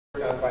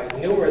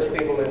numerous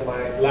people in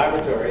my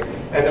laboratory,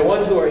 and the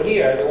ones who are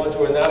here, the ones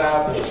who are not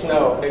out in the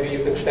snow, maybe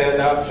you can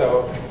stand up.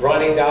 So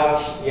Ronnie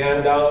Das,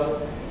 Yan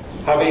Dong,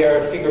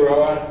 Javier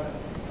Figueroa,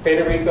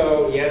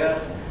 Federico Jena,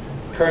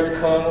 Kurt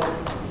Kung,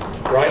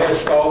 Rainer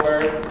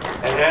Stolberg,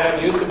 and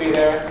Adam used to be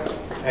there,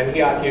 and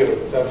Hyuk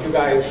Yu. So if you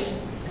guys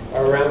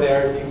are around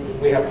there,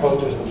 we have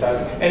posters and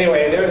such.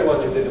 Anyway, they're the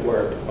ones who did the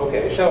work.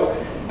 Okay, so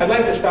I'd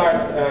like to start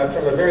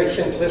from a very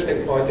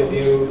simplistic point of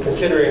view,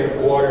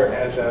 considering water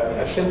as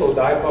a simple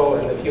dipole.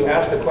 And if you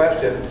ask the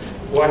question,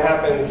 what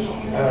happens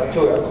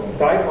to a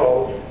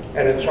dipole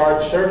at a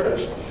charged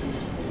surface,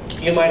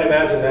 you might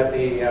imagine that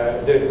the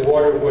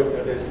dipole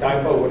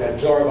would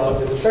adsorb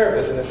onto the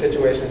surface in a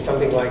situation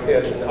something like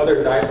this, and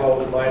other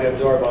dipoles might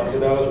adsorb onto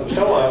those, and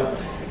so on.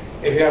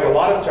 If you have a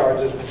lot of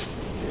charges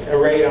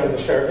arrayed on the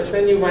surface,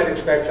 then you might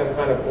expect some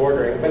kind of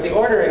ordering. But the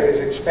ordering is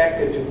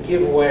expected to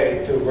give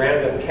way to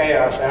random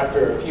chaos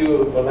after a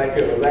few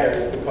molecular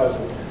layers because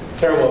of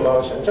thermal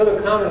motion. So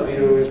the common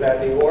view is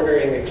that the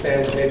ordering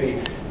extends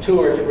maybe 2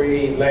 or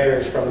 3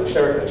 layers from the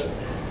surface.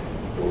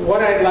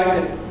 What I'd like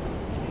to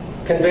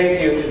convey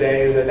to you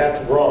today is that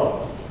that's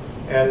wrong,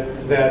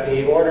 and that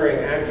the ordering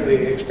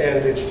actually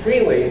extends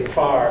extremely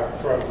far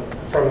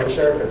from the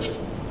surface.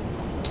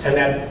 And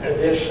that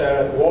this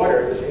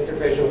water, this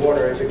interfacial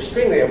water, is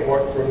extremely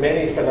important for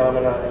many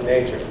phenomena in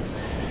nature.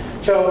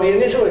 So the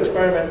initial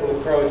experimental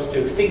approach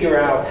to figure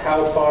out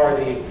how far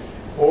the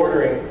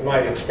ordering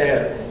might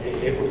extend,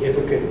 if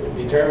we could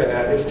determine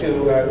that, is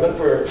to look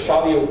for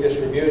solute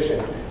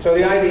distribution. So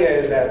the idea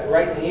is that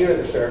right near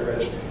the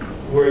surface,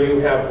 where you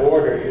have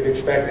order, you'd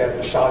expect that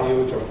the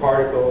solutes or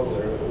particles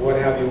or what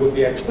have you would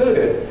be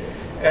excluded.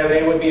 And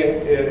they would be,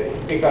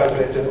 because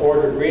it's an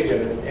ordered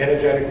region,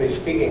 energetically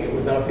speaking, it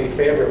would not be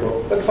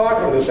favorable. But far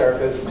from the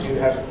surface, you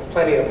have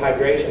plenty of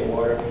hydration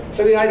water.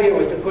 So the idea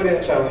was to put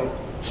in some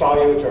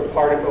solutes or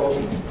particles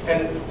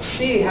and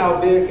see how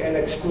big an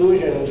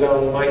exclusion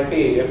zone might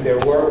be if there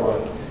were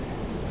one.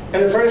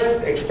 And the first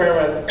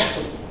experiment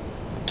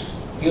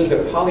used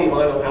a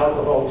polyvinyl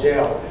alcohol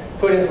gel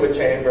put into a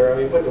chamber,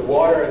 and we put the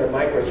water and the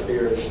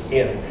microspheres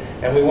in.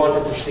 And we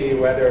wanted to see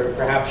whether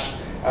perhaps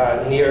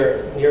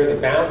near the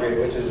boundary,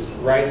 which is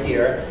right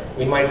here,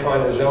 we might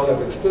find a zone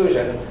of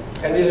exclusion.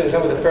 And these are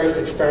some of the first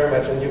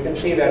experiments, and you can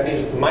see that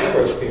these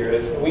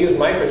microspheres, we use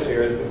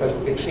microspheres because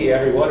we can see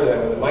every one of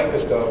them with a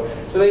microscope,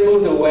 so they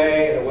moved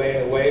away and away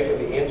and away from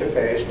the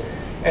interface,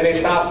 and they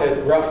stopped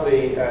at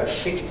roughly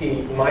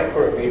 60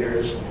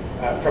 micrometers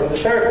from the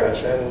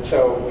surface. And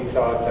so we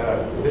thought,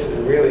 this is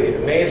really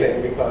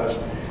amazing, because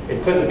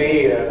it couldn't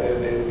be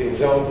the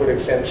zone could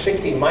extend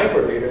 60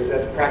 micrometers.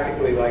 That's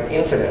practically like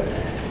infinite.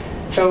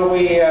 So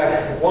we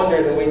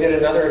wondered, and we did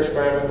another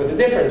experiment with a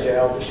different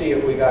gel to see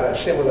if we got a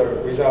similar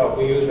result.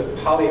 We used a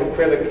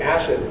polyacrylic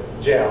acid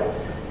gel.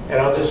 And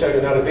I'll just show you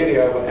another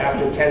video, but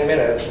after 10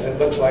 minutes, it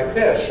looks like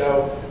this.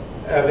 So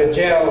the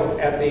gel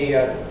at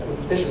the,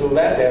 this is the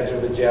left edge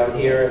of the gel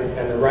here,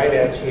 and the right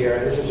edge here,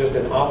 and this is just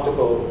an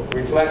optical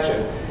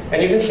reflection.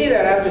 And you can see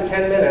that after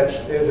 10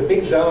 minutes, there's a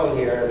big zone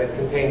here that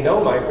contained no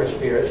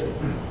microspheres,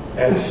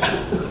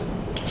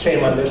 and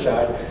same on this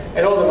side.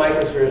 And all the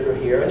microspheres were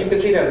here, and you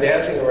can see them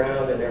dancing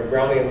around, and they're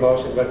Brownian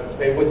motion, but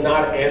they would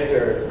not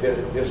enter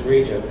this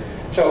region.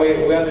 So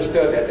we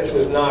understood that this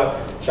was not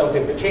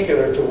something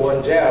particular to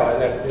one gel,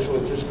 and that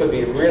this could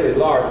be really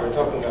large. We're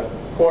talking a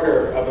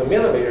 1/4 of a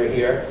millimeter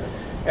here,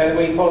 and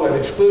we call it an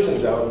exclusion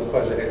zone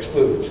because it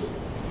excludes.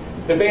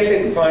 The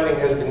basic finding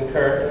has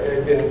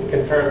been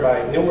confirmed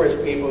by numerous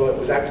people. It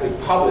was actually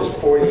published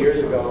 40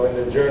 years ago in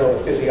the Journal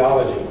of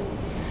Physiology.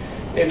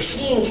 It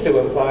seems to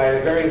imply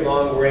a very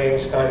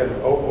long-range kind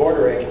of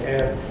ordering,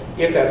 and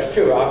if that's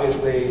true,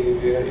 obviously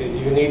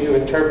you need to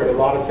interpret a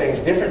lot of things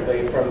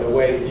differently from the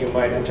way you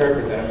might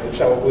interpret them, and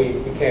so we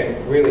became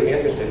really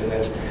interested in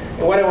this.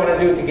 And what I want to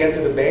do to get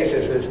to the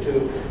basis is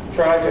to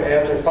try to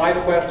answer 5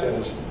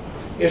 questions.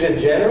 Is it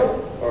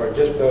general, or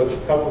just those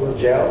couple of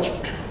gels?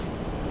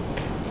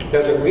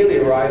 Does it really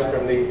arise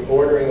from the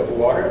ordering of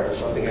water or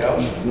something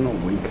else?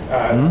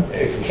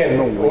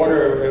 Can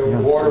water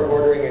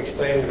ordering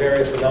explain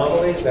various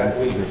anomalies that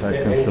we've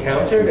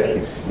encountered?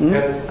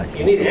 And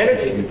you need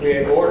energy to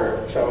create order,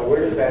 so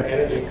where does that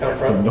energy come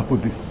from?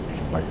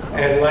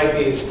 And might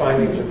these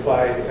findings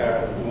apply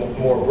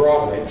more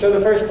broadly? So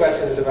the first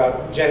question is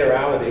about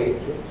generality,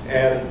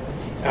 and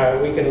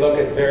we can look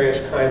at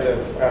various kinds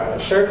of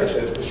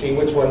surfaces to see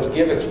which ones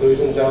give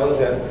exclusion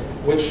zones and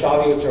which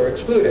solutes are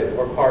excluded,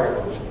 or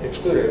particles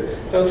excluded.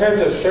 So in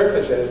terms of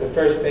surfaces, the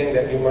first thing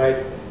that you might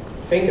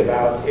think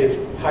about is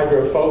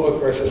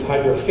hydrophobic versus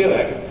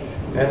hydrophilic.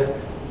 And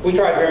we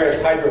tried various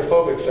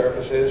hydrophobic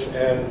surfaces,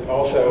 and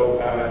also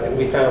and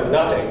we found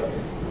nothing.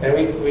 And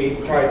we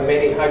tried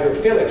many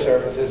hydrophilic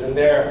surfaces, and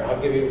there I'll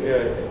give you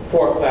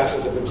 4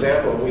 classes of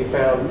example. We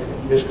found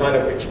this kind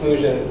of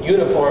exclusion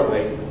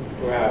uniformly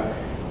throughout.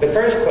 The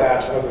first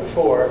class of the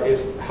 4 is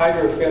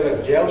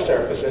hydrophilic gel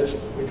surfaces.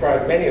 We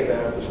tried many of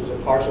them. This is a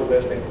partial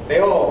listing. They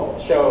all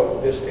show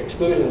this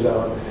exclusion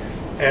zone,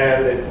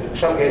 and in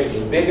some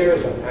cases bigger,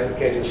 some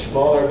cases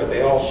smaller, but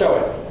they all show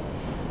it.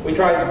 We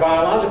tried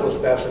biological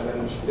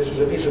specimens. This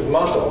is a piece of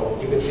muscle.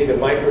 You can see the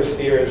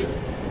microspheres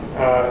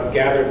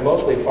gathered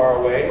mostly far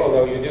away,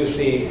 although you do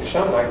see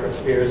some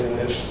microspheres in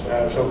this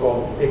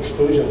so-called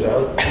exclusion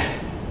zone.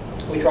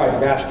 We tried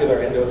vascular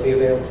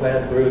endothelium,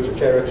 plant roots, et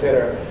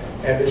cetera,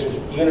 and this is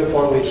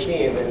uniformly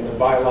seen in the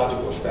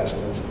biological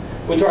specimens.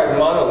 We tried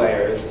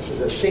monolayers. This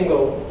is a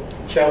single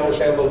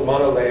self-assembled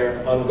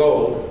monolayer on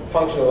gold,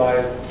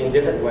 functionalized in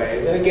different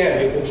ways. And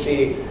again, you can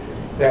see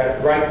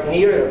that right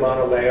near the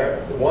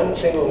monolayer, one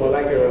single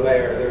molecular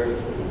layer, there's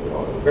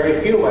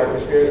very few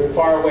microspheres, and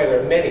far away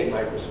there are many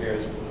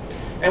microspheres.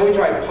 And we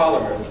tried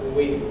polymers.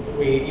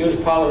 We use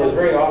polymers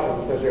very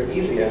often because they're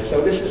easiest.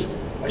 So this is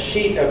a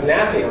sheet of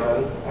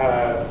Naphion.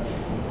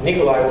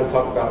 Nikolai will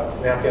talk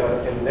about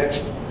Naphion in the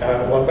next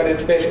one, but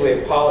it's basically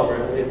a polymer.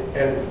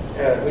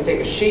 And we take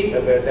a sheet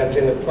of it that's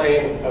in the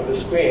plane of the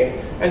screen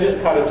and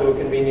just cut it to a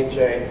convenient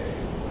shape,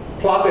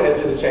 plop it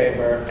into the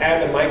chamber,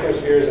 add the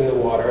microspheres in the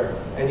water,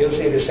 and you'll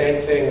see the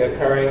same thing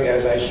occurring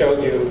as I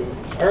showed you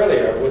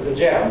earlier with the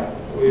gel.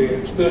 The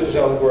exclusion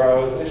zone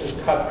grows, and this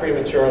is cut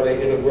prematurely.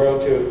 It'll grow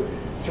to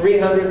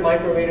 300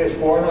 micrometers,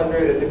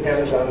 400, it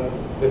depends on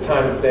the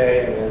time of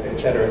day, and et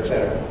cetera, et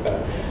cetera.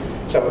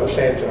 So the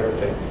same sort of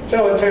thing.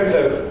 So in terms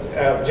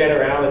of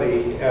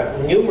generality,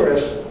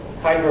 numerous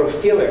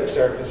hydrophilic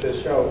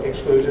surfaces show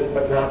exclusion,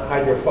 but not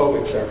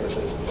hydrophobic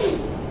surfaces.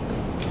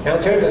 Now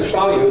in terms of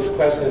solutes, the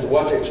question is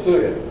what's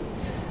excluded?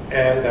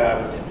 And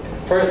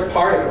first,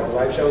 particles.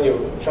 I've shown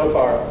you so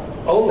far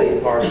only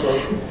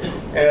particles.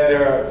 And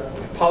there are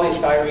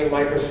polystyrene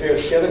microspheres,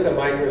 silica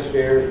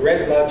microspheres,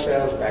 red blood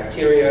cells,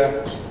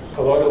 bacteria,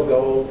 colloidal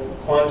gold,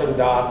 quantum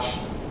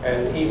dots,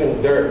 and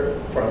even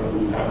dirt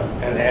from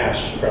and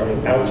ash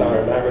from outside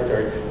our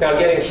laboratory. Now,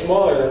 getting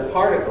smaller than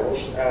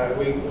particles,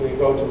 we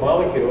go to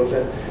molecules,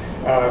 and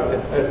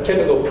a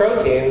typical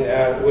protein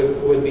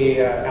would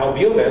be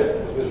albumin,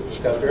 as was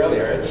discussed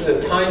earlier. This is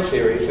a time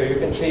series, so you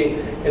can see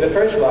in the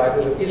first slide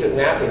there's a piece of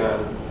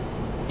Naphion.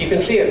 You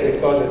can see it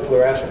because of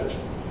fluorescence.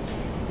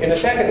 In the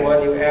second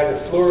one, you add a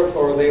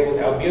fluorophore-labeled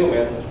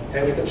albumin,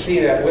 and you can see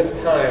that with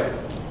time,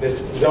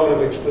 this zone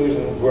of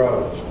exclusion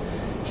grows.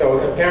 So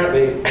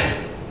apparently,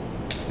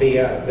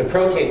 the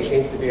protein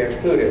seems to be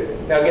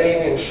excluded. Now,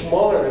 getting even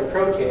smaller than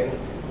protein,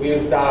 we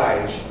use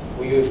dyes.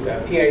 We use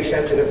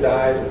pH-sensitive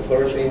dyes and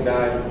fluorescein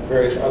dyes and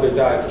various other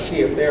dyes to see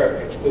if they're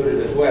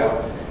excluded as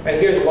well. And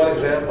here's one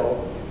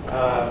example.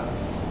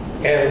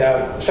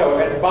 So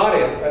at the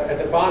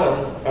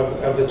bottom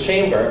of the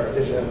chamber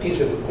is a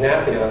piece of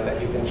Naphion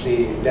that you can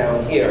see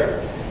down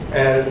here.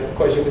 And of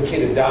course you can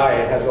see the dye.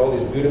 It has all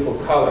these beautiful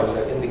colors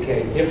that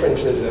indicate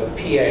differences of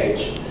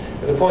pH.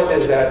 And the point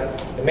is that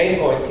the main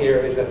point here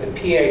is that the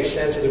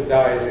pH-sensitive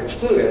dye is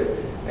excluded.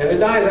 And the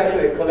dye is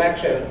actually a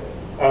collection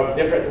of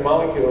different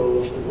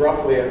molecules,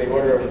 roughly on the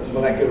order of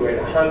molecular weight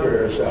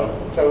 100 or so.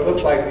 So it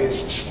looks like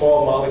these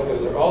small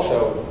molecules are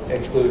also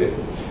excluded.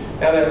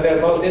 Now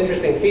the most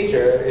interesting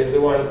feature is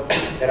the one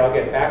that I'll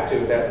get back to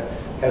that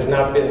has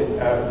not been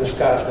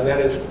discussed, and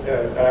that is,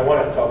 that I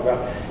want to talk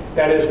about.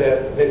 That is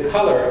the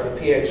color of the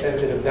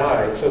pH-sensitive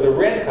dye. So the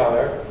red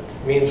color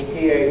means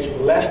pH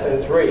less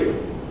than 3.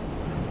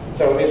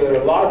 So it means there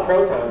are a lot of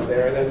protons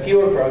there, and then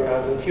fewer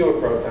protons and fewer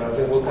protons,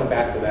 and we'll come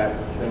back to that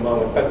in a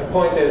moment. But the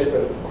point is,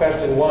 for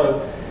question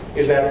one,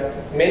 is that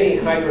many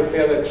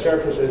hydrophilic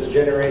surfaces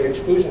generate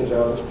exclusion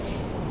zones,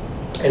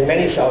 and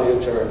many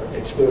solutes are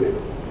excluded.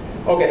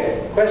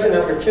 Okay, question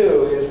number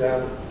two is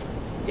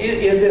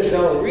this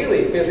zone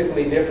really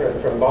physically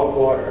different from bulk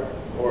water,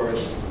 or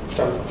is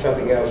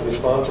something else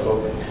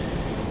responsible?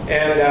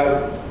 And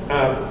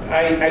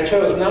I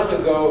chose not to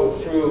go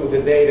through the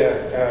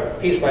data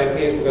piece by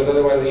piece, because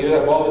otherwise I use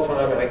up all the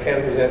time and I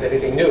can't present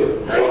anything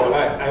new. So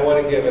I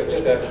want to give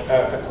just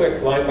a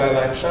quick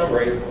line-by-line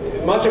summary.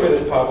 Much of it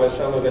is published,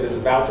 some of it is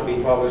about to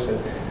be published,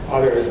 and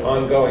other is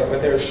ongoing.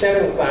 But there are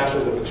 7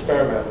 classes of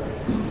experiment.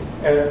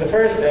 And the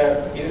first,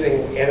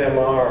 using NMR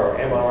or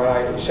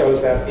MRI,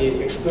 shows that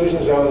the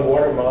exclusion zone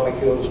water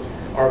molecules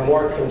are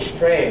more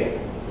constrained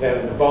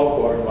than the bulk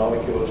water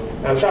molecules.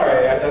 I'm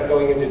sorry, I'm not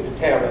going into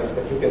detail on this,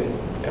 but you can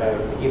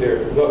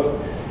either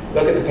look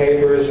at the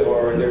papers,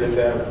 or there's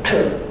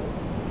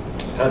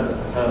on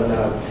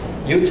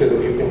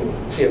YouTube you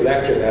can see a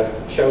lecture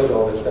that shows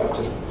all this stuff.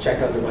 Just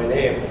check under my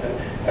name.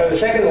 And the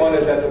second one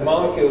is that the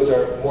molecules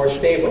are more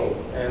stable,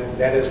 and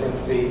that is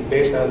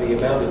based on the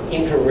amount of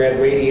infrared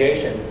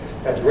radiation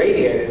that's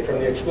radiated from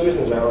the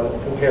exclusion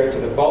zone compared to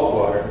the bulk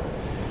water.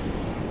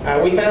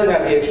 We found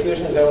that the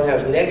exclusion zone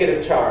has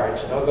negative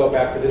charge, and I'll go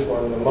back to this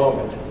one in a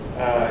moment,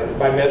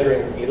 by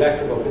measuring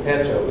electrical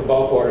potential. The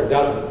bulk water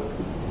doesn't.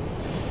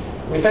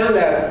 We found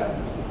that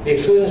the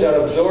exclusion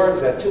zone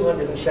absorbs at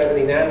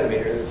 270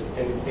 nanometers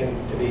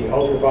into the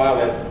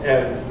ultraviolet,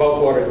 and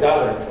bulk water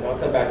doesn't, and I'll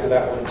come back to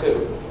that one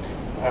too.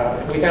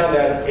 We found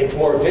that it's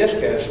more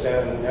viscous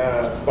than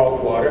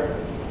bulk water.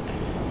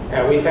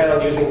 We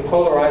found, using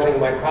polarizing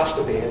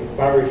microscopy and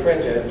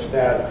birefringence,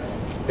 that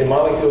the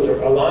molecules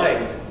are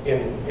aligned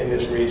in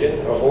this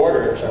region, or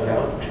ordered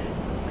somehow.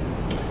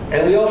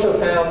 And we also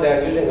found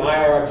that using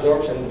IR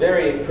absorption,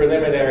 very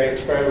preliminary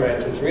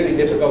experiments, it's really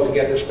difficult to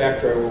get the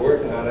spectra we're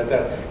working on it,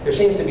 that there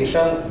seems to be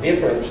some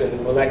difference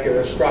in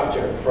molecular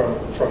structure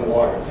from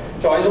water.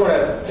 So I just want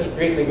to just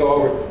briefly go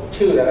over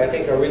two that I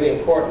think are really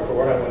important for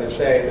what I'm going to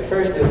say. The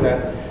first is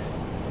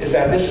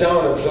that this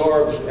zone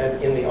absorbs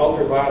in the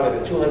ultraviolet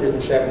at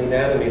 270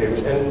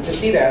 nanometers. And to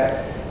see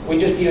that, we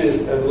just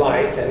used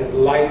light, and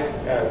light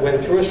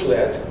went through a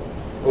slit.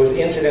 It was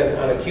incident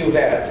on a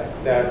cuvette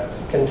that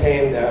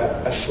contained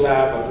a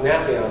slab of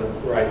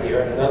Nafion right here,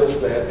 and another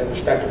slit, and a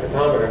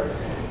spectrophotometer.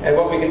 And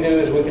what we can do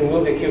is we can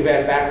move the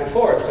cuvette back and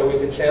forth, so we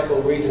could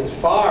sample regions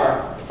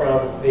far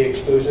from the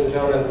exclusion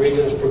zone and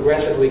regions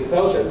progressively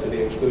closer to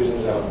the exclusion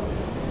zone.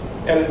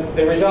 And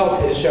the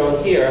result is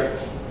shown here.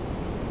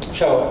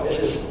 So this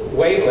is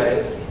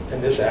wavelength in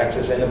this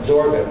axis and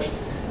absorbance.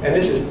 And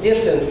this is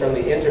distance from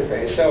the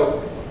interface.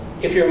 So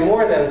if you're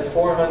more than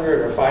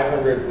 400 or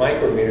 500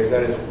 micrometers,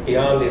 that is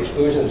beyond the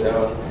exclusion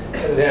zone,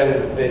 then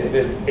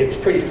it's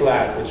pretty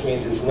flat, which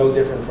means it's no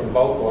different from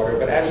bulk water.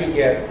 But as you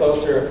get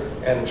closer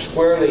and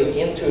squarely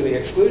into the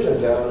exclusion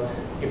zone,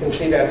 you can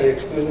see that the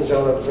exclusion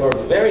zone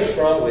absorbs very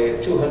strongly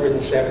at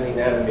 270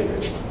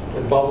 nanometers,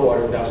 but bulk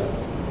water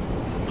doesn't.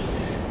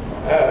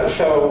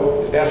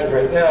 So that's the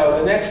first. Now,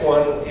 the next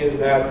one is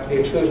that the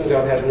exclusion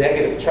zone has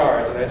negative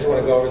charge, and I just want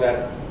to go over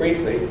that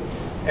briefly.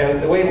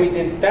 And the way we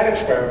did that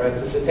experiment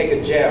is to take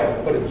a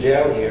gel, put a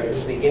gel here. This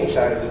is the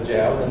inside of the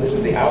gel, and this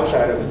is the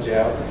outside of the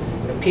gel.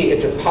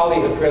 It's a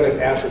polyacrylic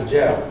acid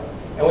gel.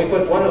 And we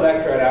put one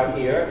electrode out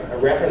here, a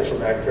reference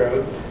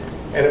electrode,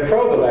 and a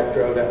probe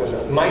electrode that was a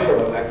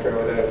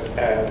microelectrode,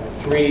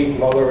 a 3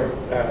 molar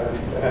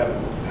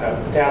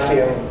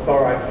potassium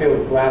chloride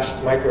filled glass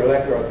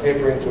microelectrode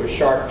tapering to a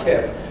sharp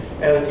tip.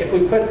 And if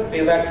we put the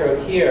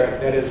electrode here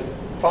that is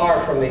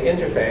far from the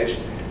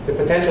interface, the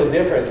potential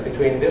difference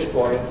between this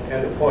point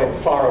and the point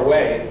far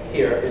away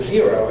here is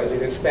 0, as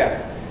you'd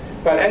expect.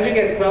 But as you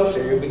get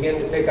closer, you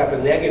begin to pick up a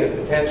negative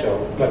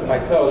potential. But by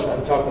close,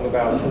 I'm talking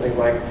about something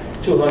like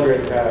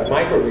 200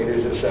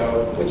 micrometers or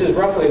so, which is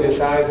roughly the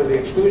size of the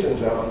exclusion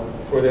zone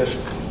for this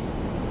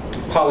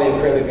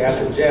polyacrylic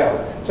acid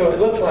gel. So it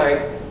looks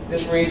like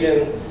this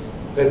region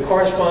that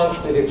corresponds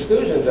to the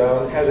exclusion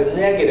zone has a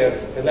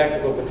negative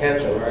electrical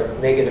potential, or a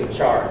negative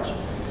charge.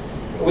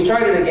 We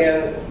tried it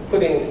again,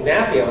 putting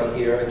Nafion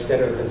here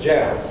instead of the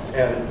gel,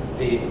 and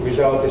the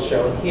result is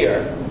shown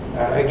here.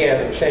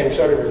 Again, the same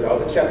sort of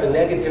result, except the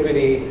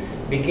negativity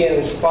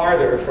begins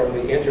farther from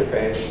the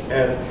interface.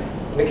 And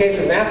in the case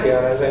of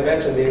Nafion, as I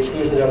mentioned, the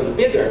exclusion zone is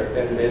bigger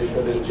than it is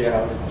for this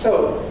gel.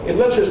 So it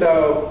looks as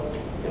though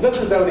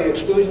the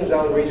exclusion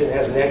zone region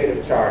has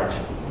negative charge.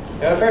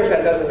 Now, at first,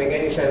 that doesn't make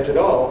any sense at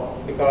all,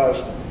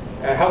 because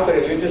how could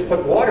it? You just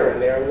put water in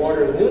there, and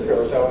water is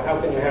neutral, so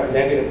how can you have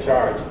negative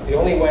charge? The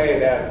only way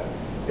that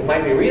it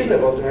might be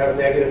reasonable to have a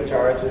negative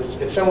charge is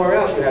if somewhere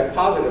else you have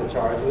positive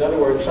charge. In other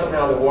words,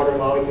 somehow the water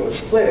molecule is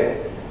splitting,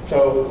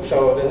 so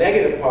the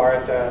negative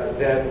part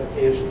then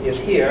is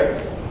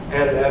here,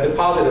 and the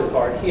positive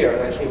part here.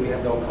 And I see we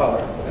have no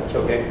color. That's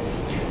okay.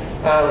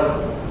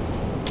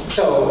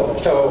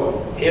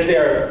 So is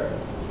there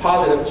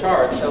positive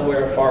charge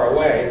somewhere far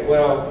away?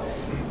 Well,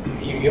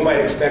 you might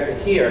expect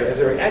it here. Is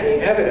there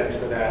any evidence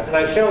for that? And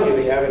I've shown you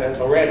the evidence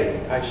already.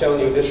 I've shown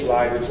you this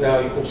slide, which now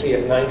you can see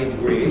at 90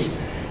 degrees.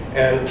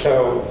 And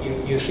so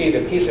you see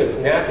the piece of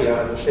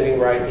Nafion sitting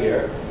right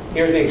here.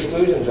 Here's the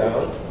exclusion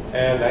zone.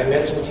 And I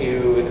mentioned to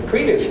you in the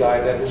previous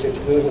slide that this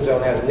exclusion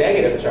zone has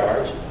negative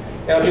charge.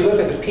 Now, if you look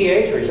at the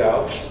pH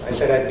results, I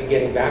said I'd be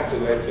getting back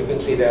to it. You can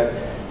see that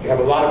you have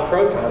a lot of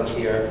protons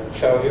here.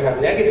 So you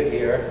have negative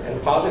here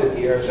and positive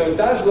here. So it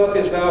does look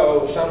as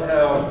though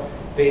somehow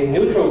the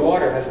neutral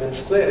water has been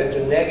split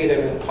into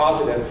negative and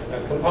positive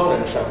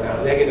components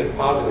somehow, negative,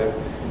 positive.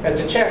 And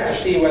to check to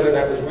see whether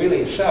that was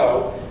really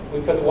so,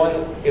 we put one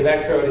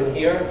electrode in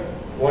here,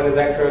 one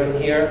electrode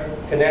in here,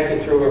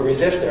 connected through a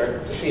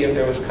resistor to see if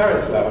there was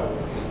current flow.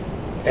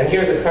 And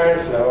here's the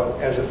current flow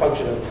as a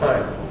function of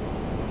time.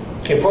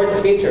 The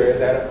important feature is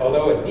that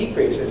although it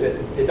decreases,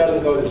 it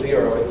doesn't go to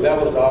 0. It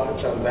levels off at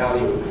some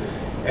value.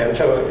 And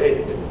so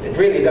it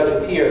really does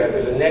appear that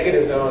there's a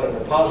negative zone and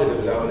a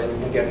positive zone, and you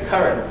can get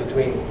current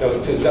between those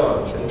two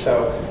zones. And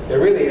so there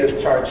really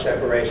is charge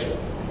separation.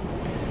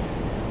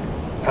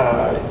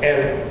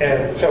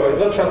 And so it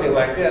looks something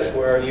like this,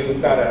 where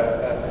you've got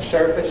a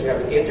surface, you have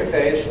an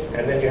interface,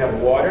 and then you have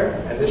water,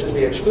 and this is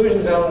the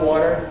exclusion zone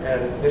water,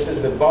 and this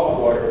is the bulk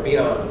water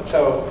beyond.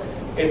 So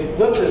it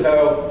looks as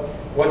though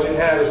what you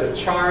have is a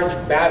charged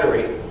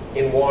battery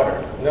in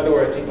water. In other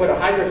words, you put a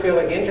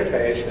hydrophilic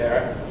interface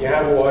there, you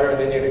have water, and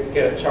then you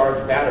get a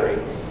charged battery.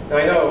 Now,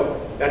 I know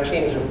that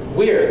seems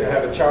weird to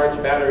have a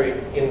charged battery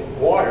in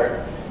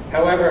water.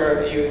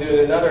 However, there's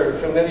another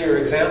familiar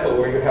example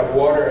where you have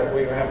water and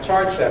where you have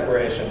charge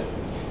separation,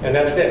 and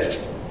that's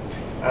this.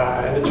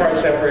 And the charge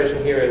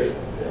separation here is,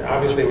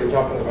 obviously we're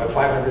talking about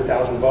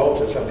 500,000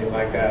 volts or something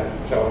like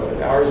that. So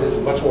ours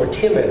is much more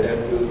timid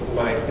than you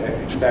might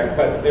expect,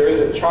 but there is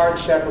a charge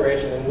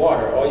separation in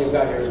water. All you've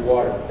got here is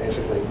water,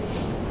 basically.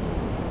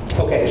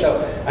 Okay,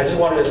 so I just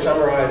wanted to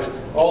summarize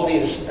all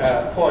these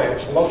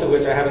points, most of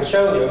which I haven't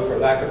shown you for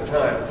lack of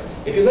time.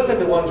 If you look at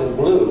the ones in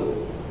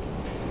blue,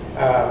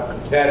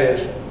 that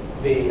is,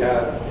 the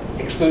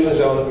exclusion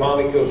zone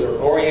molecules are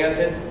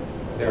oriented,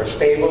 they're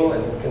stable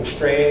and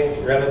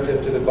constrained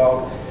relative to the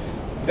bulk.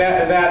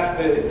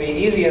 The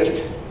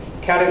easiest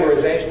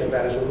categorization of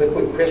that is a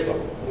liquid crystal.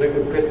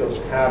 Liquid crystals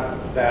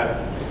have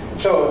that.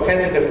 So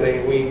tentatively,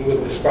 we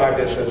would describe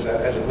this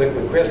as a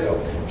liquid crystal.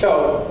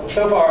 So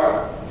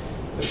far,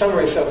 the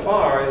summary so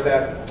far is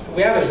that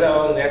we have a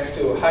zone next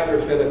to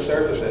hydrophilic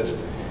surfaces,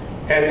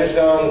 and this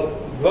zone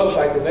looks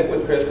like a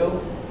liquid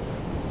crystal.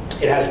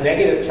 It has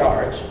negative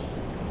charge.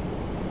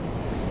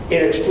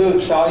 It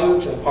excludes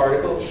solutes and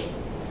particles.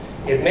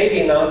 It may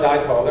be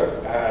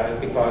non-dipolar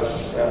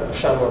because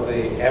some of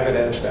the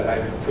evidence that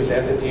I've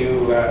presented to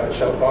you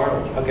so far,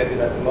 I'll get to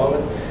that in a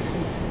moment.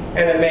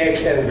 And it may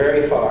extend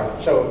very far.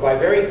 So by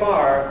very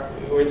far,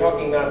 we're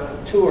talking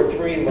not 2 or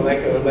 3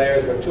 molecular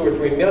layers, but 2 or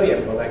 3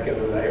 million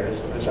molecular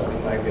layers, or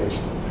something like this.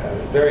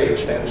 Very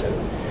extensive.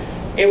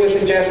 It was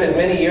suggested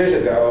many years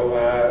ago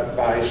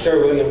by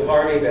Sir William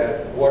Harvey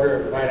that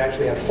water might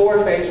actually have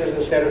 4 phases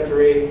instead of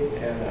 3.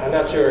 And I'm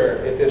not sure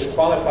if this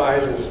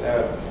qualifies as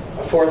a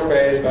 4th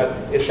phase, but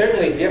it's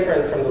certainly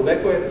different from the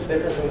liquid, it's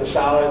different from the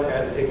solid,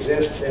 and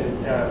exists,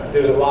 and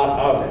there's a lot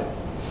of it.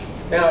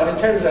 Now, in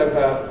terms of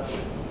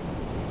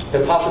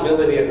the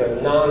possibility of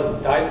a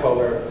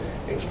non-dipolar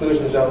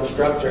exclusion zone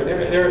structure,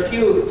 there are a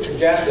few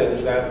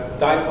suggestions that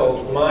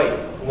dipoles might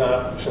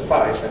not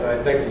suffice, and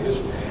I'd like to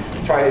just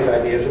try these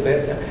ideas a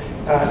bit.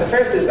 The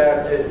first is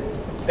that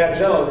that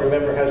zone,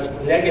 remember, has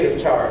negative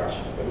charge.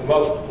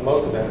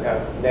 Most of them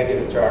have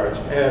negative charge,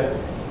 and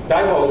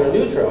dipoles are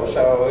neutral,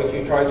 so if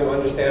you try to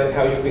understand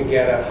how you could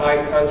get a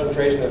high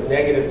concentration of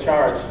negative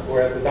charge,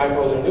 whereas the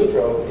dipoles are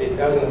neutral, it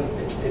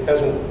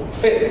doesn't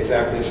fit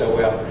exactly so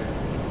well.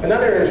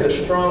 Another is the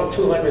strong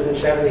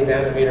 270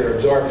 nanometer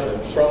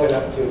absorption, strong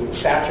enough to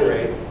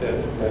saturate the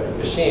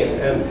machine.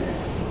 And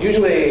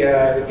usually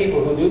the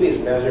people who do these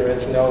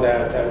measurements know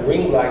that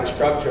ring-like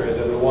structures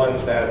are the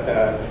ones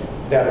that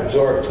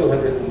absorb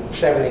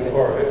 270,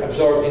 or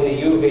absorb in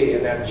the UV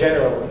in that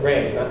general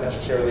range, not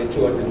necessarily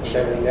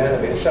 270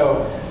 nanometers.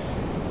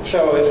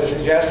 So it's a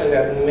suggestion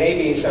that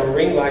maybe some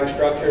ring-like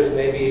structures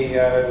may be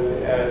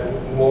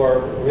more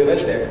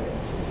realistic.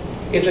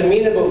 It's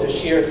amenable to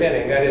shear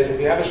thinning. That is,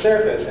 if you have a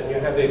surface and you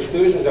have the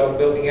exclusion zone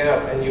building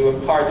out and you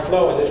impart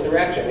flow in this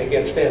direction, it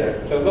gets thinner.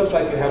 So it looks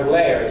like you have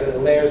layers, and the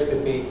layers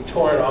could be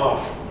torn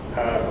off,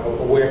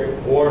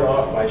 worn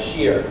off by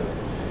shear.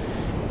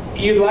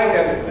 You'd like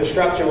that the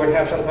structure would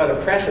have some kind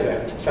of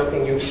precedent,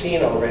 something you've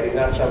seen already,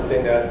 not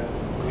something that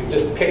you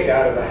just picked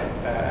out of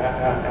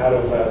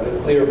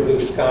the clear blue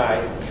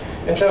sky.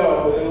 And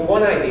so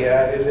one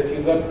idea is, if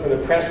you look for the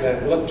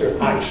precedent, look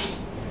to ice.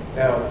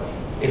 Now,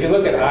 if you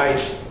look at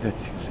ice, you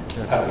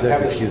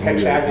have this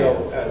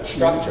hexagonal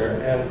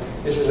structure, and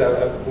this is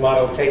a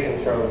model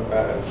taken from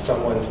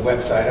someone's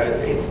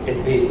website.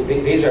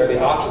 These are the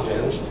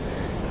oxygens,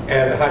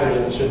 and the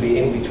hydrogens should be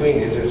in between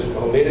these. They're just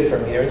omitted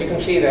from here. And you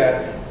can see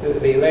that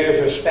the layers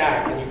are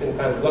stacked, and you can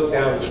kind of look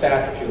down the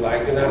stack if you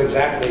like. They're not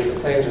exactly, the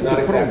planes are not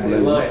exactly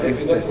aligned. If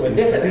you look from a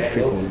different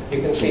angle,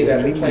 you can see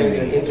that the planes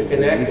are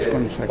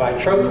interconnected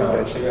by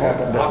protons. So you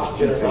have an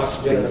oxygen,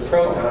 and a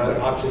proton,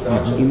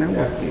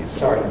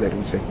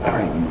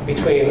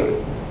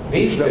 between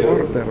these two,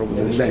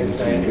 in the same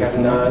plane, you have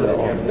none, and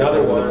you have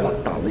another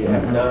one, you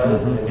have none,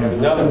 and you have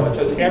another one.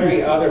 So it's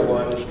every other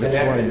one is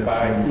connected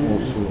by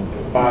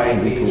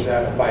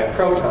a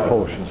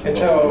proton. And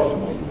so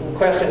the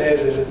question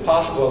is it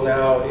possible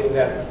now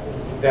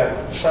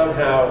that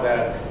somehow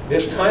that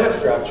this kind of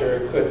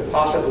structure could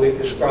possibly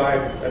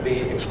describe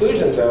the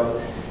exclusion zone?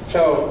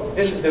 So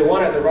the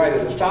one at the right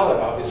is a solid,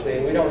 obviously,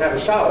 and we don't have a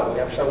solid. We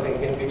have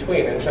something in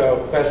between. And so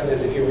the question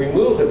is, if you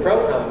remove the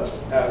protons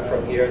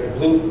from here, the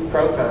blue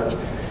protons,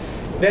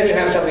 then you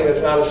have something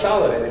that's not a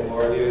solid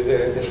anymore.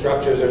 The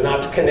structures are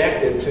not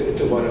connected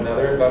to one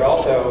another, but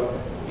also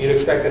you'd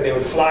expect that they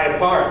would fly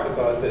apart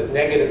because the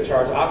negative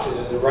charged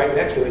oxygens are right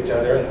next to each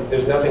other, and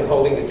there's nothing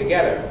holding it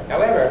together.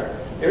 However,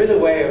 there is a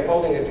way of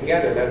holding it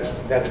together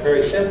that's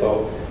very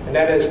simple, and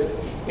that is,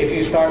 if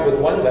you start with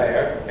one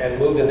layer and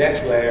move the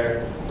next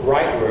layer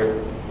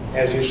rightward,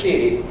 as you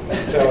see.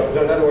 So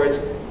in other words,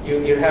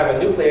 you have a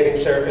nucleating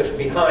surface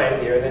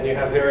behind here, and then you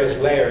have various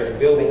layers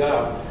building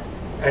up,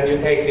 and you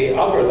take the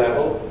upper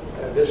level,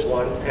 this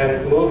one,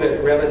 and move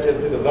it relative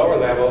to the lower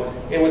level.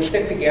 It would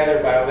stick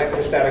together by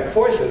electrostatic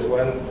forces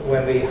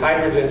when the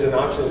hydrogens and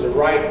oxygens are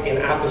right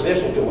in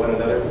opposition to one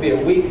another. It would be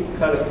a weak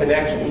kind of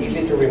connection,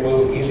 easy to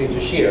remove, easy to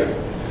shear.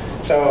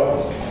 So,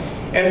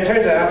 and it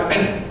turns out,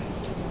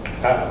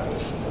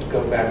 let's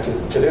go back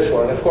to this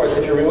one. Of course,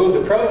 if you remove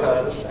the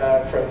protons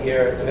from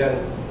here, then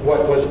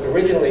what was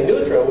originally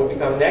neutral will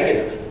become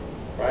negative,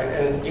 right?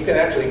 And you can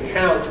actually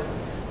count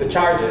the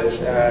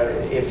charges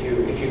if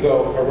you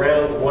go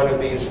around one of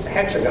these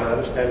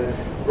hexagons, and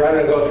rather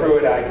than go through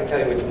it, I can tell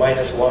you it's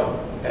 -1.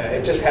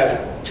 It just has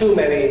too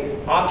many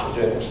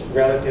oxygens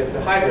relative to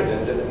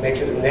hydrogens, and it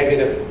makes it a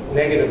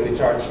negatively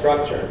charged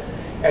structure.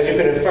 as you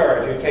can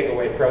infer if you take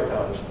away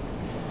protons.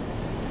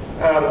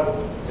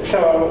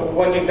 So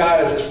what you've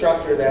got is a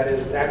structure that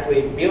is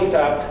actually built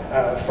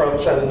up from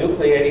some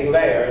nucleating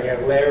layer, and you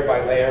have layer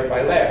by layer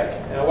by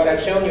layer. Now what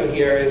I've shown you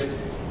here is,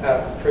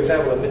 for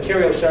example, a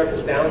material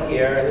surface down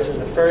here, and this is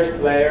the first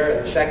layer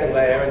and the second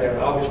layer, and there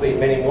are obviously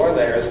many more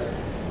layers.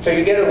 So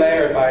you get a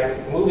layer by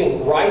moving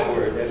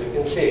rightward, as you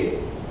can see.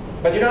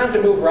 But you don't have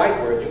to move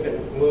rightward. You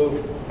can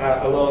move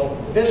along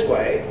this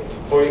way,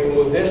 or you can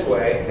move this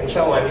way, and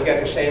so on. You get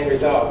the same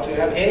result. So you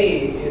have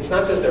it's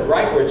not just a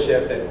rightward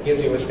shift that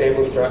gives you a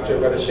stable structure,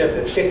 but a shift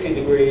at 60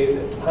 degrees,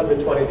 at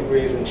 120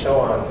 degrees, and so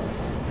on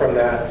from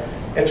that.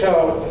 And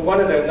so one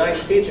of the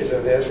nice features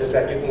of this is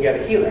that you can get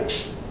a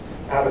helix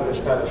out of this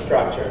kind of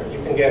structure.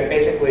 You can get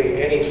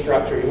basically any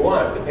structure you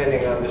want,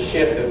 depending on the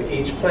shift of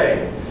each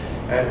plane.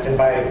 And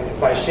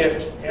by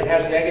shift, it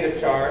has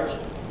negative charge.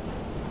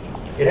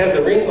 It has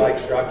the ring-like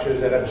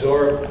structures that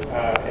absorb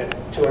at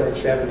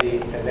 270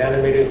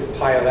 nanometers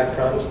pi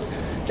electrons.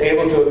 It's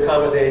able to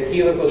accommodate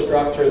helical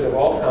structures of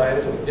all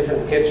kinds of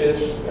different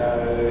pitches,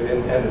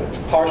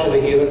 and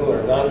partially helical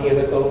or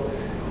non-helical.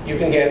 You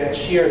can get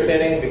shear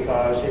thinning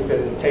because you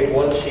can take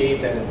one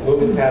sheet and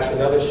move it past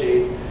another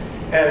sheet.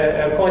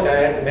 And a point I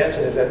had to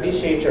mention is that these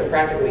sheets are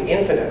practically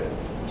infinite.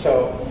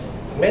 So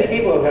many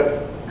people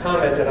have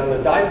commented on the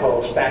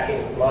dipole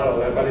stacking model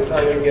that by the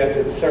time you get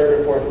to the third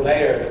or fourth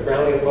layer, the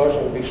Brownian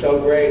motion would be so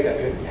great that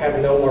you have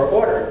no more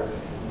order.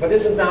 But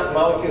this is not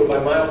molecule by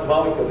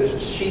molecule, this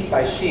is sheet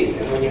by sheet.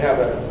 And when you have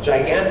a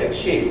gigantic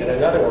sheet and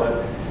another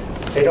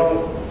one, they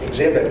don't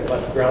exhibit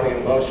much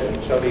Brownian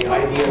motion. So the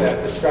idea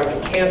that the structure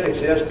can't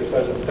exist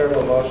because of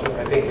thermal motion,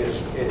 I think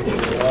is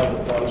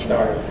a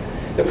non-starter.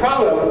 The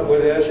problem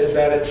with this is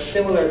that it's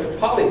similar to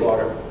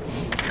polywater.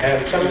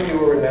 And some of you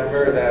will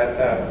remember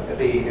that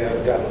the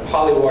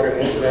polywater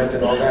incident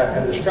and all that,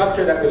 and the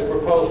structure that was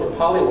proposed for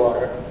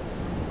polywater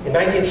in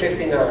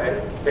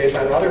 1969, based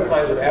on other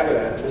kinds of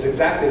evidence, is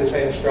exactly the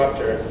same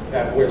structure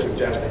that we're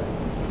suggesting.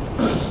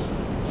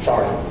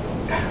 Sorry.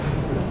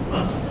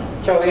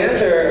 So the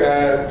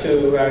answer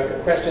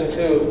to question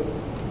 2,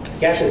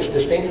 yes, it's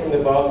distinct from the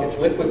bulk, it's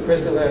liquid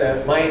crystalline, and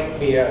it might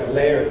be a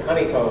layered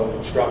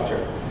honeycomb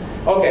structure.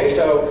 Okay,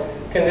 so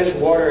can this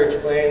water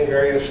explain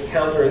various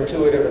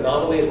counterintuitive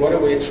anomalies? What do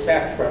we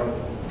expect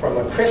from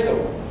a crystal?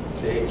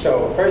 See,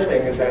 so first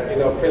thing is that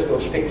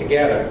crystals stick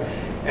together,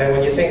 and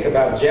when you think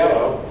about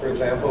Jell-O, for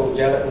example,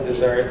 gelatin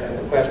dessert, and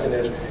the question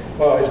is,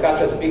 well, it's got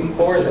such big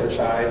pores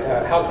inside.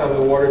 How come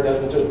the water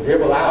doesn't just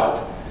dribble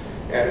out?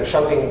 And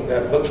something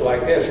that looks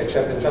like this,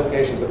 except in some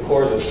cases the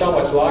pores are so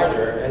much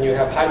larger, and you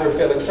have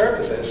hydrophilic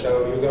surfaces,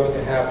 so you're going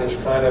to have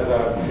this kind of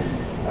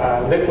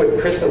liquid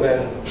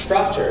crystalline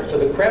structure. So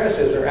the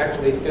crevices are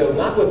actually filled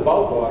not with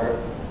bulk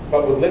water,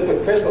 but with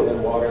liquid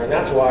crystalline water, and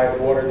that's why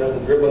the water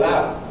doesn't dribble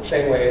out the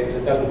same way as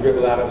it doesn't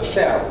dribble out of a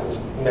cell, whose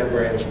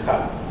membrane is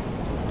cut.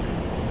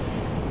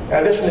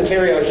 Now this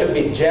material should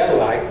be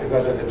gel-like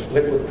because of its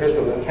liquid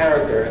crystalline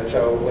character, and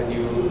so when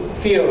you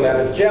feel that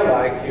it's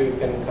gel-like, you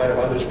can kind of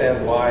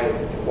understand why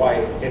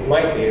it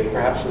might be.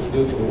 Perhaps it's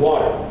due to the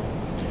water.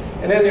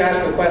 And then you ask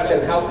the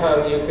question, how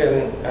come you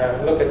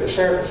can look at the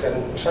surface,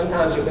 and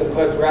sometimes you can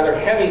put rather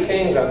heavy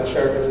things on the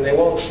surface and they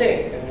won't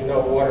sink. And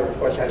water, of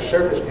course, has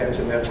surface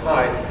tension that's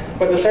high,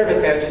 but the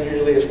surface tension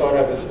usually is thought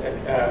of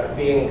as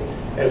being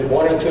as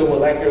 1 or 2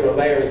 molecular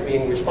layers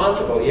being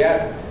responsible,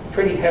 yet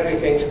pretty heavy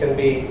things can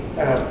be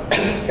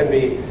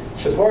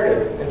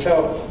supported. And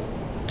so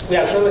we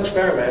have some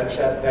experiments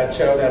that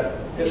show that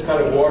this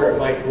kind of water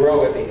might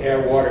grow at the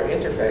air-water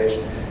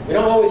interface. We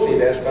don't always see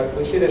this, but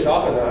we see this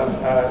often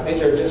enough.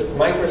 These are just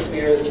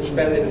microspheres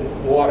suspended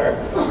in water,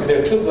 and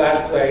there are 2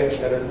 glass plates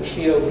that are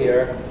sealed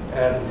here.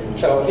 And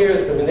so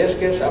here's the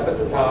meniscus up at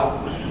the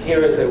top.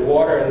 Here is the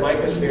water and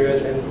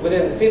microspheres, and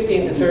within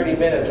 15 to 30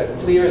 minutes, a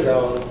clear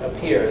zone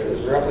appears.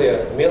 It's roughly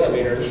a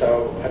millimeter or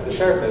so at the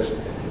surface.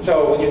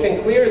 So when you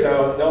think clear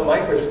zone, no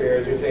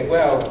microspheres, you think,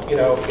 well,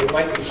 it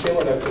might be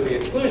similar to the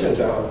exclusion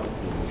zone.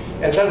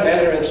 And some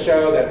measurements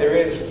show that there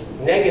is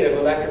negative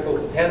electrical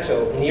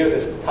potential near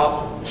the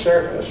top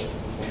surface.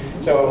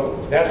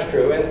 So that's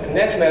true. And the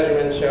next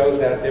measurement shows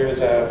that there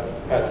is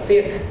a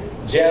thick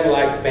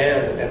gel-like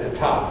band at the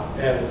top.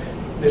 And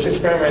this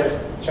experiment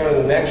shown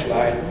in the next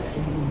slide,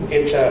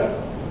 it's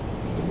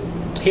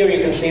here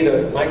you can see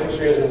the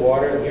microspheres in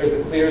water. Here's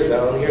the clear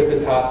zone. Here's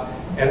the top.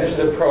 And this is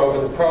a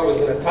probe, and the probe is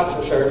going to touch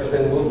the surface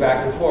and move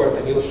back and forth.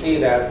 And you'll see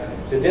that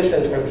the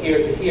distance from here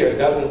to here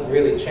doesn't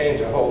really change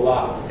a whole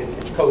lot.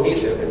 It's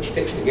cohesive. It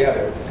sticks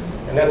together.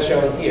 And that's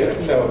shown here.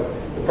 So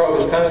the probe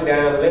is coming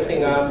down,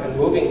 lifting up, and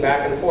moving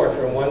back and forth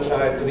from one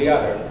side to the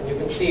other. And you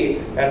can see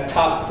that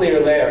top clear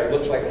layer. It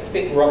looks like a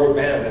thick rubber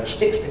band that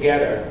sticks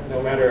together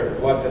no matter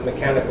what the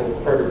mechanical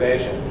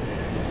perturbation.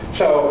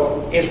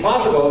 So it's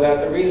possible that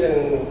the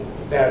reason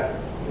that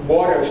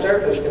water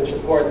surface can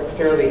support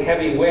fairly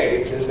heavy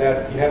waves is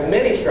that you have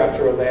many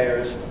structural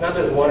layers, not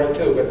just 1 or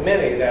 2, but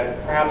many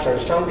that perhaps are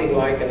something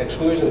like an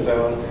exclusion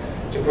zone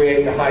to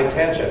create the high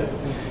tension.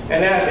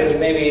 And that is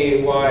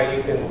maybe why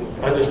you can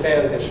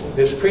understand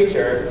this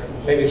creature.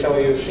 Maybe some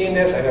of you have seen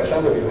this. I know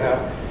some of you have.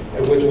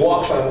 which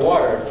walks on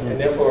water, and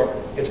therefore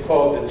it's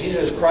called the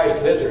Jesus Christ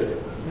lizard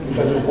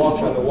because it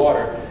walks on the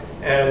water.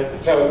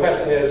 And so the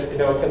question is,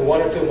 can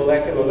one or two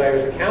molecular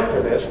layers account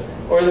for this,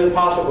 or is it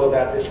possible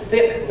that this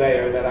thick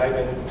layer that I've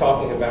been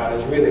talking about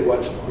is really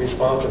what's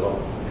responsible?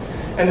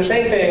 And the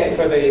same thing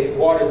for the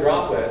water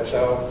droplet.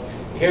 So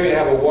here you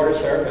have a water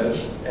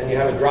surface, and you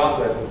have a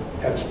droplet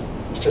that's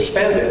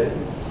suspended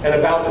and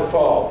about to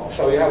fall.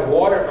 So you have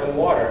water on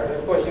water. And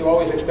of course, you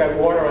always expect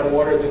water on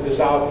water to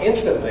dissolve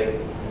instantly,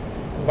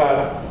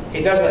 but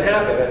it doesn't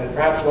happen. And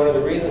perhaps one of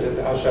the reasons that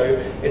I'll show you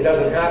it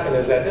doesn't happen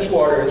is that this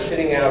water is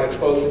sitting out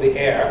exposed to the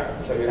air.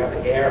 So you have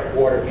an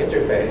air-water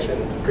interface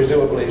and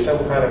presumably some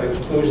kind of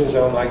exclusion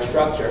zone-like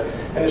structure.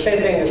 And the same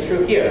thing is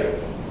true here,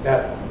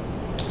 that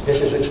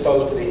this is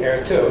exposed to the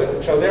air too.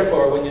 And so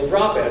therefore, when you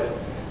drop it,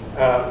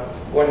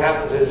 what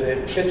happens is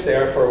it sits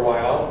there for a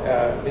while.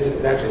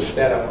 It actually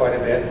sped up quite a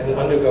bit and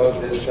undergoes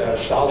this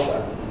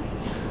salsa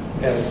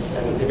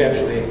and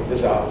eventually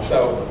dissolves.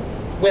 So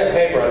we have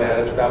paper on that.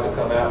 It's about to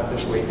come out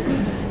this week.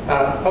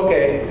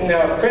 Okay,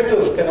 now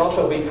crystals can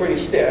also be pretty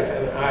stiff,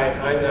 and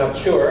I'm not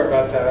sure,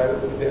 but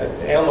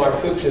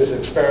Elmar Fuchs's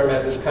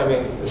experiment is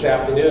coming this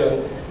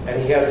afternoon, and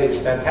he has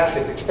these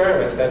fantastic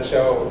experiments that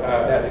show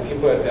that if you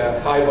put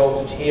high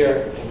voltage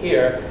here and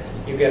here,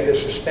 you get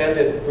this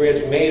suspended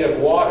bridge made of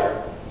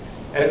water.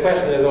 And the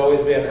question has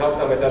always been, how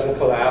come it doesn't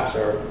collapse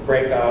or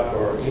break up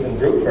or even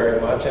droop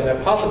very much? And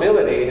the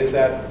possibility is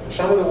that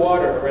some of the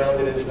water around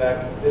it is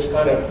that this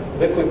kind of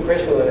liquid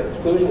crystal and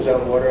exclusion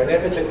zone water. And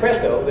if it's a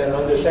crystal, then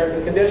under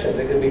certain conditions,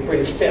 it can be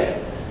pretty stiff.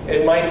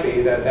 It might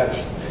be that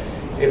that's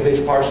at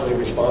least partially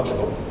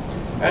responsible.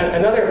 And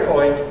another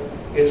point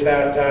is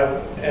that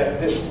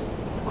this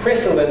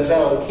crystalline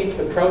zone keeps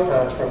the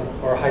protons from,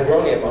 or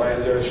hydronium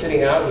ions that are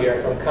sitting out here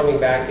from coming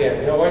back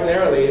in.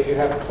 Ordinarily, if you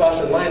have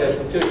plus and minus,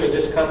 the two should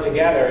just come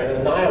together and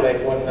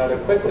annihilate one another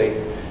quickly.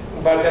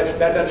 But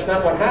that's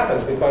not what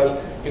happens, because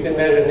you can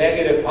measure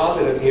negative,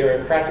 positive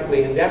here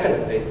practically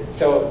indefinitely.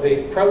 So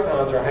the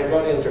protons or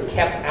hydroniums are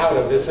kept out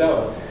of this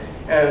zone.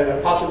 And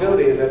the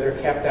possibility is that they're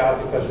kept out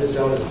because this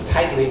zone is a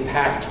tightly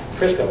packed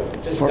crystal.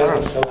 It just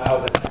doesn't allow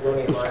the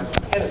hydronium ions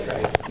to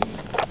penetrate.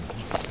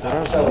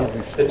 So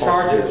the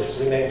charges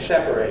remain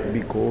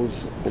separated.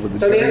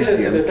 So the answer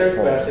to the third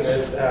question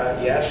is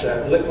yes,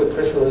 liquid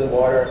crystalline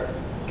water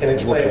can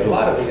explain a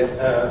lot of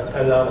the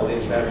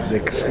anomalies that the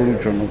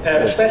exclusion,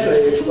 and especially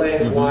it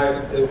explains why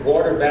the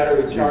water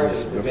battery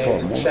charges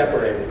remain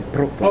separated.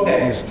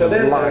 Okay, so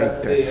then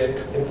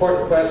the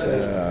important question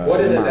is, what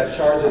is it that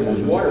charges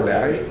this water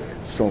battery?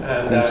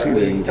 And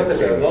it took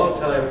us a long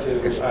time to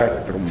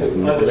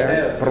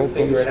understand, to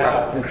figure it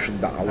out.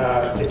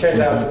 It turns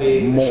out to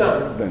be the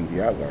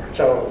sun.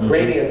 So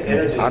radiant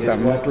energy is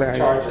what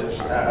charges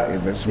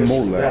this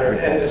matter.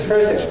 And this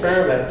first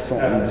experiment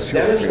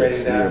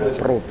demonstrating that was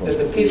just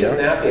a piece of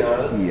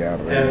nappion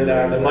and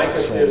the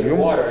microspheres of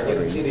water. And you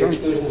can see the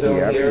exclusion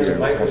zone here, the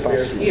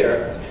microspheres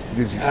here.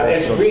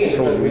 It's green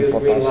because we use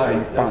green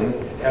light.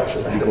 Nothing else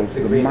about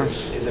the green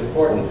is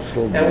important.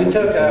 And we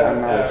took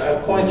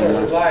a point source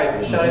of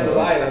light, shined the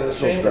light on the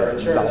chamber,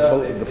 and sure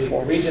enough,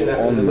 the region that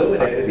was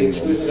illuminated, the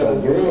exclusion zone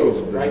grew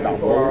right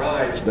before our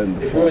eyes.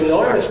 It grew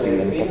enormously,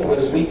 even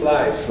with weak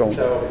light. So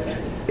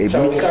we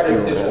started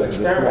to do some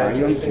experiments.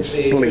 You can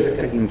see here's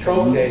a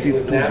control case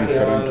with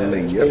nappion and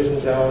exclusion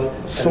zone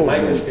and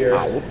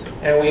microspheres.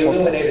 And we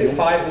illuminated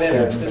 5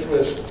 minutes.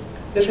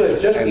 This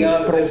was just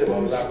beyond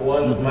visible, about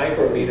 1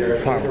 micrometer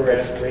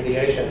infrared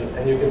radiation,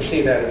 and you can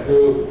see that it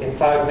grew, in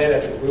 5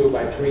 minutes, it grew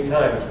by 3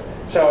 times.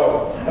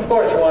 So, of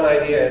course, one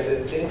idea is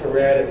that it's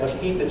infrared, it must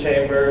heat the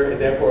chamber,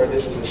 and therefore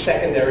this is a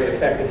secondary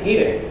effect of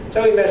heating.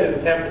 So we measured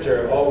the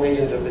temperature of all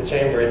regions of the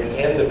chamber at the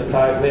end of the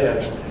 5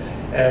 minutes,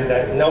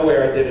 and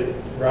nowhere did it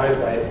rise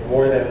by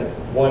more than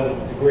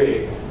 1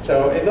 degree.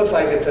 So it looks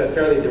like it's a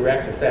fairly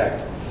direct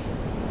effect.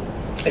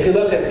 If you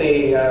look at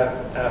the,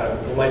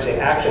 you might say,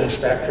 action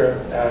spectrum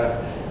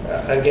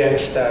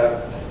against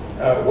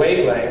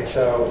wavelength,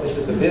 so this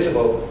is the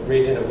visible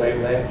region of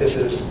wavelength, this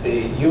is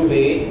the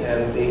UV,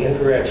 and the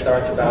infrared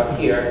starts about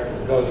here,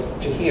 goes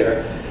to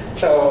here.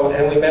 So,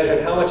 and we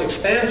measured how much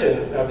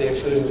expansion of the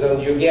exclusion zone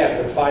you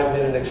get with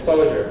 5-minute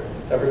exposure.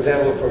 So for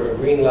example, for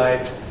green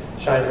light,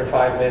 shine for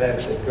 5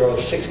 minutes, it grows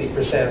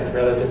 60%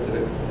 relative to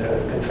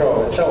the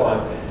control, and so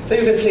on. So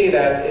you can see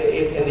that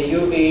in the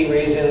UV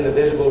region, the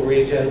visible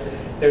region,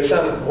 there's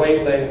some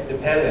wavelength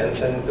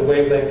dependence, and the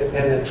wavelength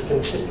dependence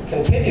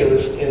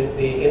continues in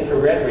the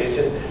infrared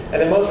region.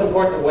 And the most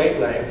important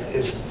wavelength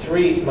is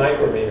 3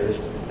 micrometers.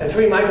 And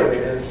 3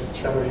 micrometers,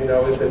 some of you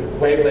know, is the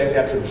wavelength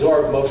that's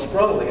absorbed most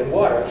strongly in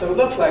water. So it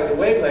looks like the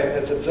wavelength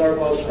that's absorbed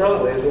most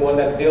strongly is the one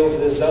that builds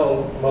this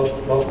zone most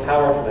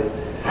powerfully.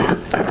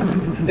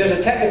 There's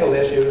a technical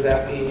issue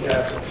that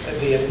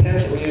the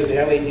intensity, we use the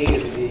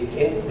LEDs,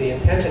 the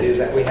intensities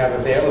that we have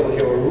available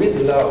here were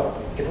really low.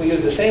 If we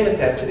use the same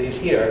intensities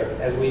here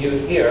as we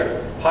use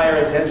here, higher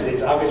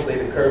intensities, obviously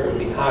the curve would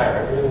be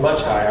higher,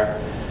 much higher.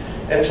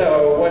 And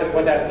so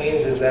what that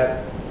means is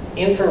that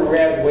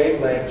infrared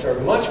wavelengths are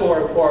much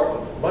more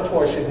important, much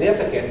more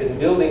significant in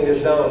building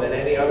this zone than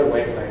any other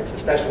wavelengths,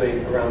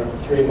 especially around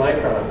 3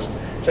 microns.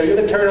 So you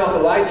can turn off the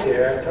lights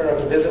here, turn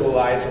off the visible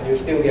lights, and you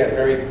still get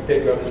very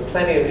big growth. There's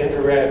plenty of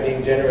infrared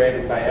being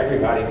generated by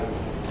everybody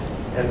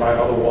and by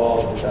all the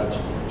walls and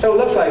such. So it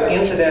looks like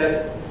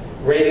incident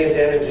radiant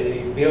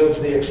energy builds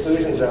the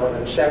exclusion zone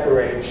and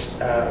separates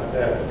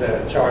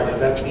the charges.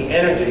 That's the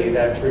energy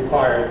that's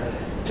required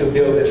to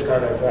build this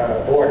kind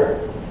of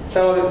border.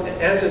 So the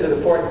answer to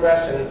the fourth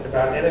question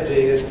about energy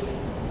is,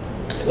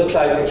 it looks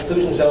like the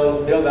exclusion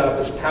zone buildup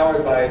is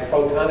powered by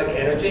photonic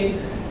energy,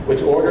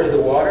 which orders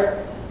the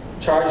water,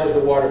 charges the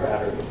water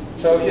battery.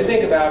 So if you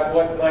think about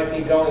what might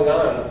be going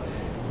on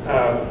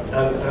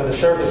the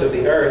surface of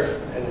the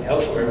Earth and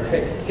elsewhere,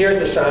 here's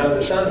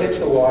the sun hits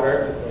the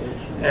water,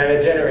 and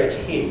it generates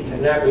heat,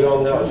 and that we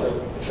all know.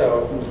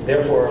 So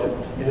therefore,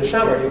 in the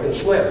summer, you can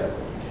swim.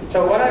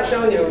 So what I've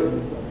shown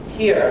you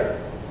here,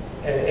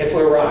 and if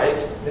we're right,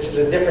 this is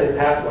a different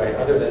pathway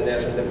other than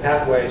this, and the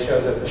pathway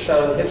shows that the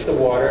sun hits the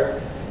water,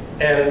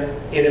 and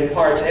it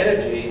imparts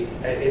energy,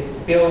 and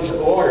it builds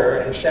order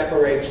and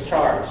separates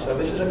charge. So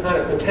this is a kind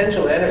of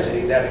potential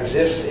energy that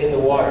exists in the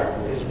water.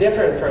 It's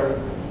different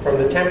from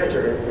the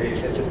temperature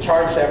increase. It's a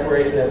charge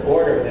separation and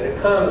order, and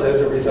it comes as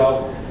a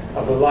result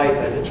of the light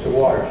that hits the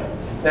water.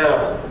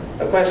 Now,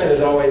 the question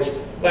is always,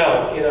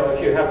 well, you know,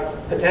 if you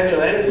have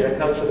potential energy that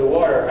comes to the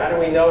water, how do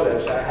we know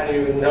this? How do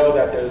you know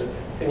that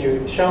can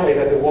you show me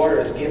that the water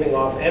is giving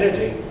off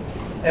energy?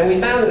 And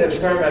we found an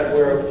experiment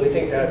where we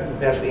think that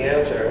that's the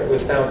answer. It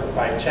was found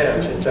by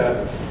chance. It's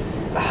a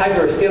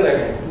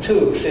hydrophilic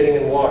tube sitting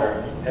in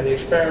water. And the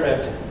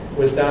experiment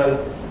was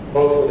done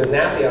both with a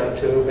Nafion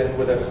tube and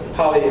with a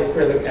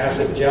polyacrylic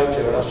acid gel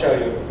tube. And I'll show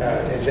you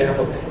an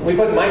example. We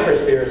put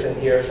microspheres in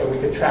here so we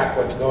could track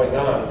what's going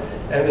on.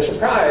 And the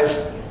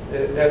surprise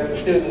that the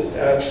student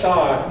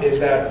saw is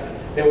that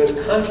there was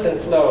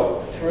constant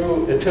flow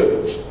through the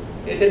tubes.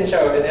 It didn't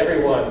show it in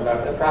every one,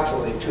 but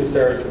approximately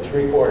 2/3 to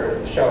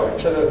 3/4 show it.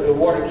 So the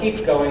water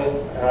keeps going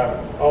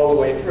all the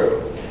way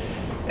through.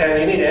 And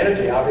you need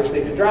energy,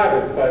 obviously, to drive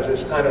it, because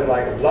it's kind of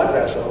like a blood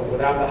vessel.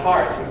 Without the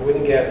heart, you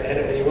wouldn't get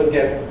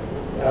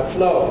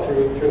flow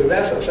through the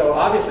vessel. So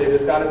obviously,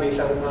 there's got to be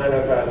some kind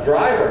of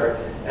driver.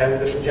 And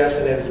the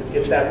suggestion is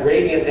it's that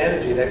radiant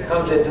energy that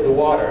comes into the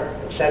water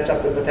and sets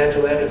up the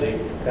potential energy.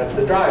 That's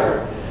the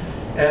driver.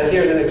 And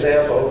here's an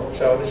example.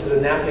 So this is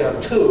a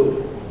Nafion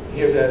tube.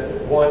 Here's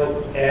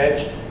one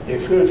edge, the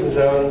exclusion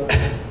zone,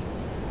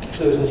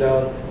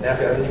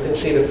 Nafion, and you can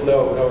see the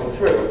flow going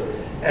through.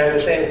 And the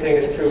same thing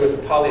is true with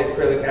the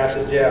polyacrylic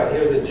acid gel.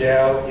 Here's the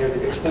gel, here's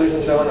the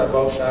exclusion zone on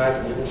both sides,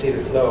 and you can see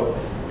the flow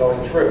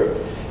going through.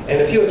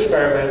 In a few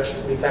experiments,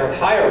 we found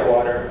higher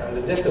water on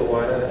the distal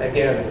one, and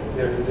again,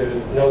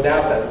 there's no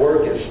doubt that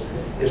work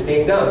is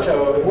being done.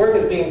 So if work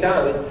is being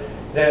done,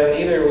 then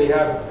either we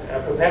have a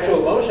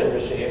perpetual motion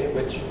machine,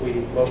 which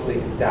we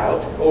mostly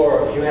doubt,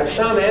 or you have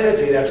some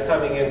energy that's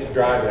coming in to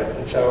drive it.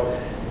 And so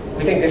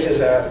we think this is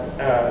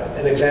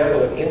an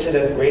example of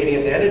incident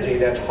radiant energy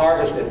that's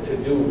harvested to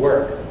do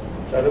work.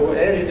 So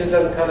the energy just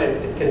doesn't come in,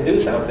 it can do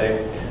something.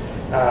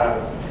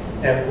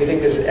 And we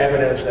think this is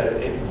evidence that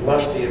it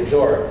must be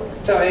absorbed.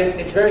 So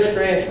it's very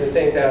strange to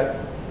think that,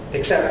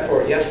 except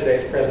for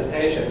yesterday's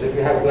presentations, if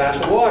you have a glass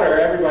of water,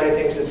 everybody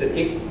thinks it's at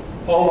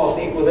almost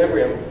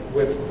equilibrium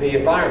with the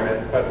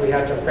environment. But we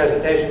had some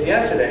presentations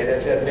yesterday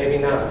that said maybe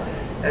not.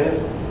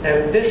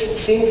 And this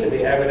seems to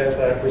be evidence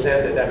that I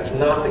presented that it's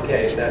not the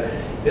case, that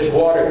this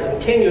water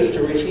continues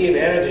to receive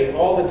energy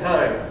all the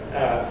time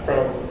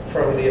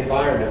from the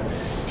environment.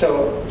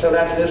 So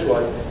that's this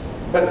one.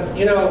 But,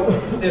 you know,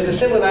 there's a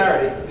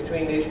similarity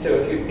between these two.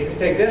 If you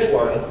take this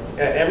one,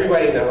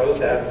 everybody knows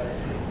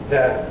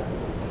that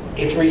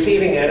it's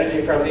receiving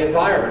energy from the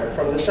environment,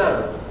 from the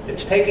sun.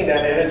 It's taking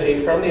that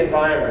energy from the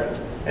environment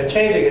and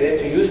changing it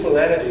into useful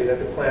energy that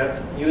the plant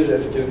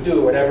uses to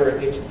do whatever it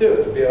needs to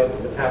do, to be able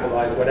to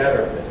metabolize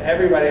whatever.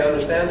 Everybody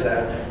understands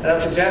that. And I'm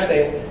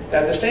suggesting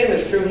that the same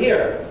is true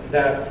here,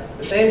 that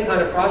the same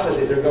kind of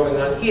processes are going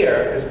on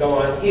here as go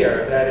on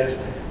here. That is,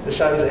 the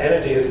sun's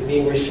energy is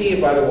being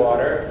received by the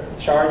water,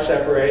 charge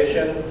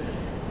separation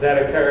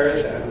that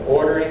occurs, and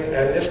ordering,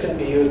 and this can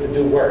be used to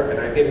do work. And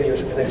I've given you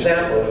an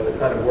example of the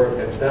kind of work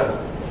that's done.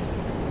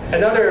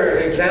 Another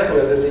example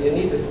of this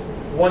that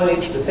one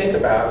needs to think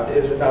about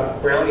is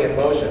about Brownian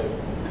motion.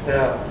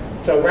 Now,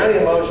 so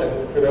Brownian motion,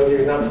 for those of you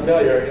who are not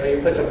familiar,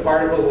 you put some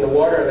particles in the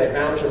water and they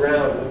bounce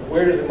around.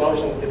 Where does the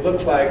motion? It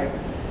looks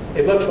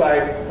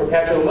like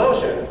perpetual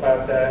motion,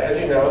 but as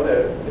you know,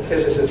 the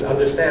physicists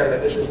understand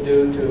that this is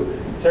due to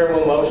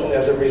thermal motion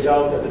as a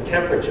result of the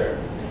temperature.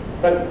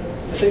 But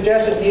the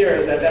suggestion here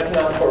is that that's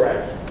not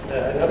correct.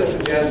 Another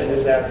suggestion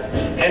is that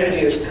energy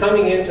is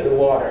coming into the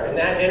water, and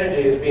that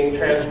energy is being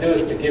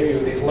transduced to give you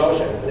these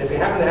motions. And if you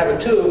happen to have a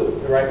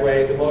tube the right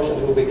way, the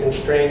motions will be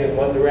constrained in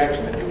one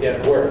direction and you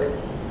get work.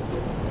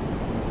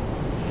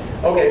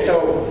 Okay,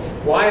 so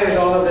why is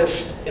all of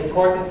this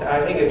important?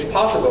 I think it's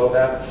possible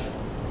that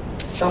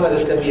some of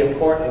this can be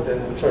important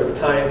in sort of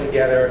tying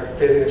together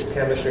physics,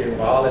 chemistry, and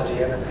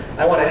biology. And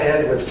I want to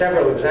end with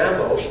several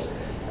examples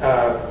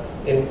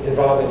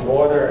involving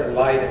water and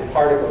light and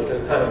particles to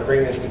kind of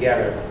bring this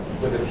together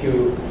with a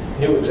few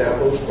new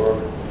examples for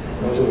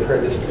those who have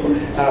heard this before.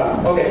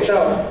 Okay, so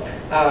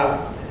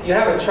you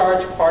have a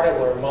charged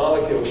particle or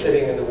molecule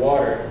sitting in the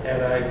water,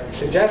 and I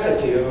suggested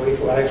to you,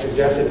 if what I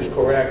suggested is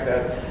correct,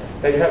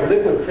 that you have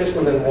liquid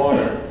crystalline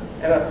water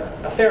and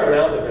a fair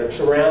amount of it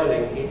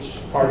surrounding each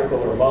particle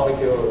or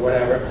molecule or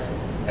whatever.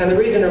 And the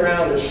region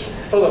around is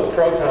full of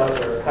protons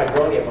or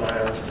hydronium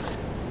ions.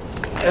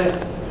 And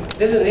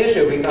this is an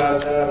issue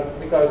because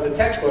the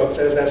textbook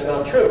says that's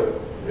not true.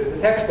 The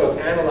textbook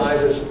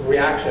analyzes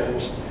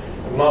reactions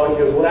of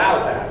molecules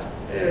without that.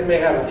 It may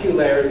have a few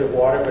layers of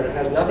water, but it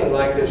has nothing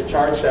like this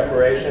charge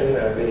separation,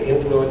 the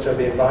influence of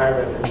the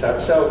environment and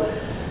such. So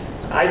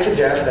I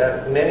suggest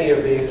that many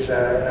of these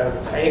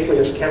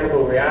aqueous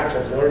chemical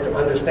reactions, in order to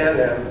understand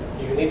them,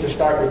 you need to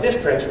start with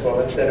this principle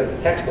instead of the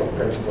textbook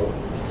principle.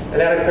 And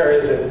that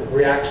occurs in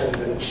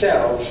reactions in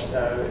cells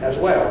as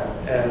well.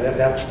 And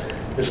that's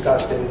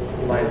discussed in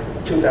my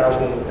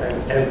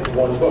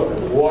 2001 book.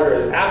 Water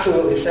is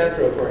absolutely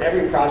central for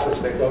every process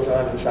that goes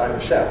on inside the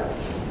cell.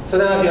 So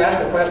now if you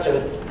ask the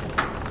question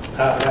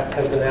that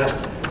has been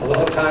asked a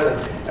long time,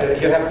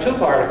 you have two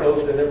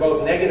particles and they're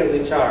both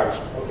negatively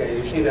charged. Okay,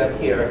 you see them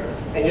here.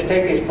 And you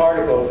take these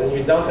particles and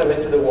you dump them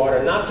into the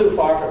water not too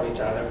far from each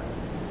other.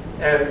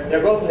 And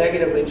they're both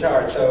negatively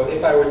charged. So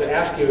if I were to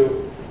ask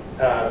you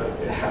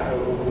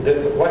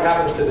what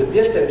happens to the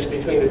distance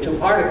between the two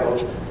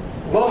particles,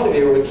 most of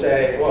you would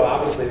say, well,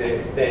 obviously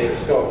they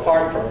go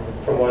apart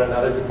from one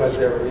another because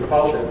they're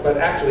repulsive, but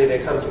actually they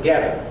come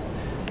together.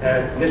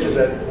 And this is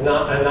an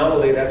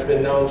anomaly that's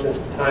been known since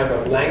the time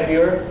of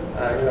Langmuir,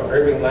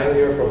 Irving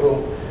Langmuir, for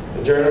whom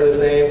the journal is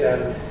named,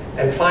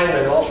 and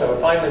Feynman also.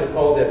 Feynman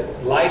called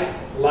it like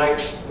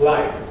likes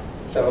like.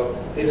 So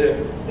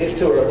these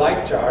two are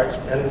like charged,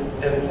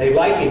 and they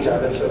like each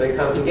other, so they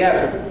come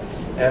together.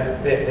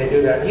 And they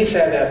do that. He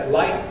said that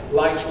like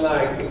likes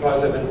like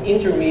because of an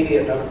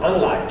intermediate of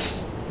unlikes.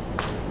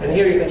 And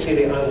here you can see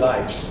the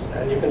unlikes.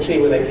 And you can see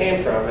where they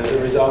came from as a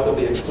result of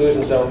the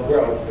exclusion zone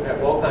growth. You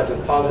have all kinds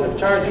of positive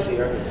charges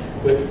here,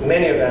 with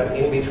many of them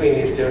in between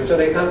these two. So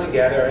they come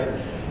together and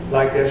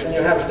like this, and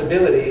you have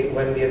stability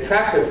when the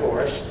attractive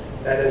force,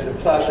 that is the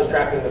plus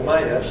attracting the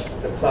minus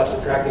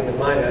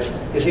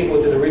is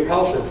equal to the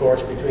repulsive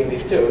force between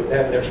these two.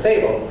 Then they're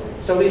stable.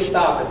 So these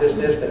stop at this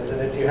distance,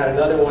 and if you had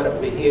another one, it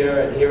would be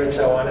here and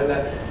so on. And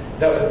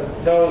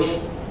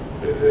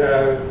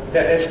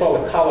it's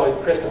called a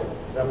colloid crystal.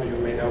 Some of you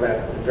may know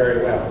that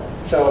very well.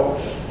 So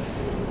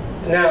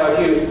now if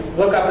you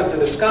look up into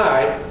the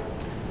sky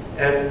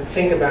and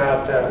think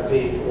about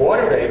the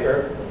water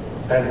vapor,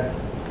 and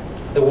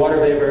the water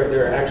vapor,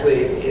 there are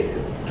actually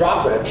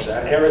droplets,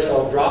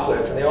 aerosol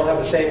droplets, and they all have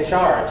the same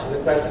charge. And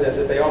the question is,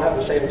 if they all have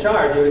the same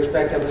charge, you would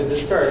expect them to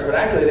disperse, but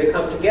actually they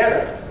come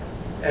together.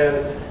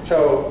 And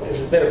so this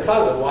has been a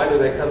puzzle. Why do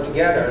they come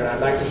together? And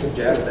I'd like to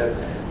suggest that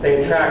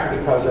they attract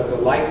because of the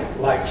like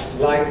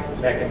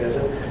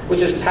mechanism,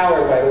 which is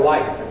powered by the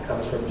light that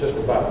comes from just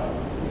above.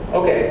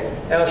 Okay,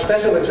 now a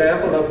special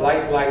example of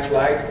like.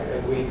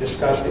 We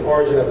discussed the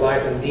origin of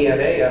life in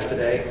DNA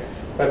yesterday,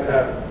 but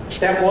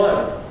step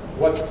one,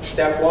 what's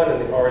step one in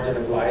the origin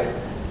of life?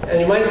 And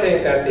you might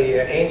think that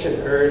the ancient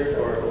Earth,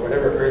 or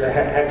whatever Earth,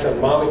 had some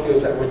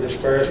molecules that were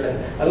dispersed,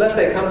 and unless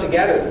they come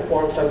together to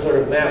form some sort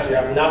of mass, you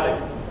have nothing.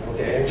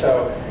 Okay, and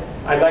so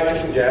I'd like to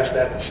suggest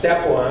that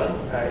step one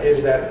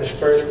is that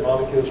dispersed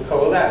molecules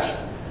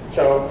coalesce.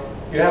 So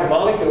you have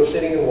molecules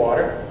sitting in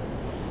water,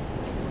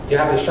 you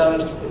have the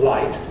sun's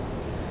light,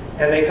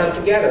 and they come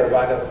together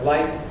by the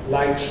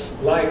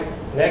like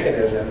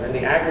mechanism, and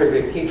the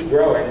aggregate keeps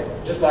growing,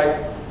 just like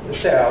the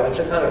cell. It's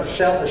a kind of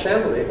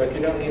self-assembly, but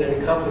you don't need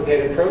any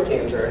complicated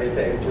proteins or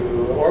anything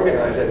to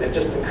organize it. It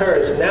just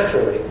occurs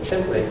naturally,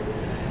 simply.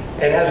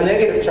 It has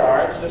negative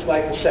charge, just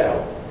like the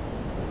cell.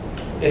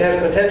 It has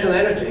potential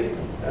energy,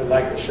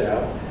 like the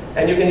cell.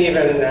 And you can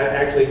even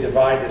actually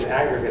divide this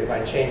aggregate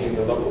by changing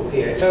the local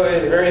pH. So it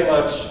is very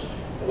much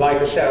like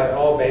a cell, and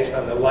all based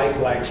on the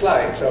like.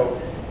 So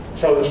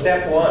the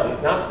step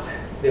one, not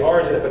the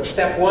origin, but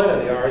step one in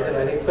the origin,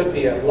 I think, could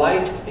be a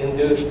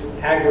light-induced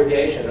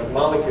aggregation of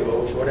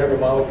molecules, whatever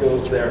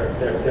molecules there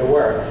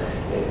were.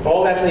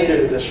 All that's needed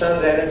is the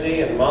sun's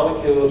energy and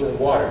molecules and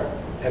water.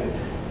 And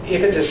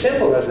if it's as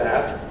simple as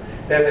that,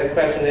 then the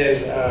question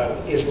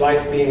is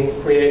life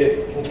being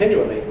created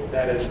continually?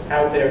 That is,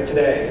 out there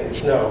today in the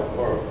snow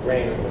or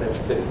rain when it's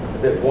a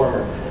bit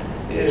warmer.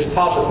 It is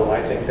possible,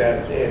 I think,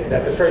 that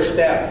the first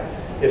step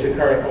is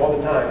occurring all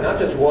the time, not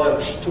just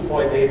once,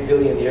 2.8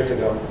 billion years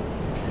ago.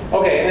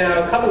 Okay,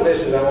 now a couple of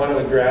issues I want to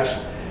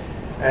address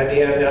at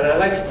the end, and I'd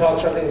like to talk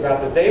something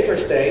about the vapor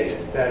state,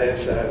 that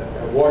is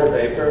water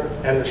vapor,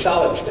 and the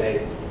solid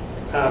state.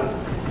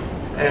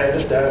 And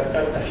just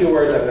a few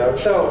words on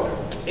those. So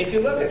if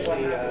you look at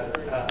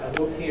a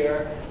loop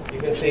here, you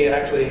can see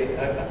actually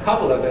a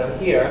couple of them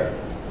here.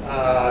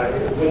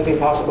 It wouldn't be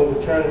possible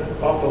to turn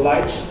off the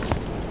lights?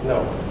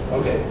 No.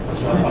 Okay,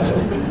 it's not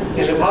possible.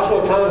 Is it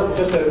possible to tell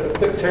just a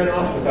quick turn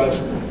off because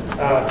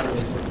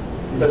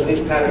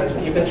these patterns,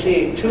 you can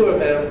see two of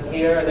them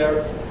here, and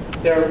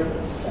they're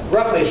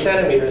roughly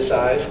centimeter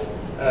sized.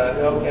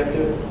 No, can't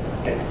do.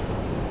 Okay.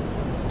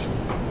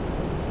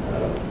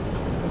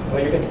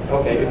 Well,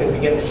 you can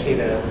begin to see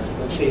them.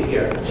 Let's see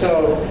here.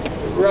 So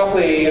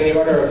roughly in the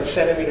order of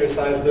centimeter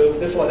sized loops.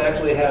 This one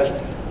actually has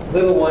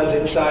little ones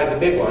inside the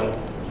big one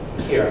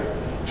here.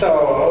 So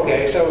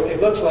okay, so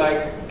it looks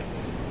like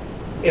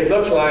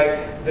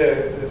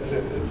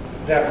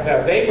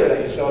that vapor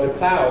that you saw, the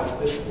clouds,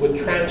 this would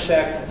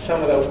transect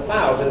some of those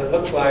clouds, and it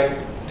looks like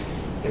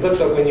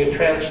when you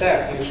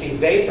transect, you see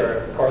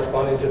vapor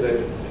corresponding to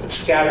the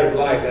scattered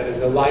light. That is,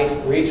 the light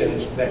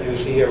regions that you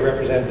see here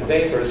represent the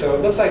vapor. So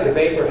it looks like the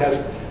vapor has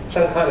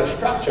some kind of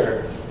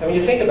structure. And when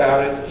you think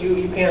about it,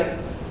 you can't,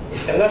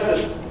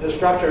 unless the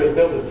structure is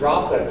built of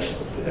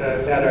droplets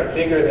that are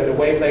bigger than the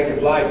wavelength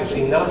of light, you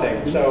see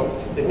nothing. So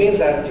it means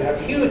that you have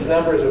huge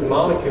numbers of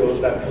molecules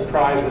that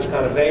comprise this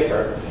kind of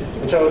vapor.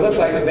 And so it looks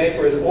like the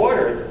vapor is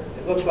ordered.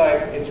 It looks like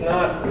it's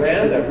not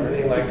random or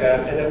anything like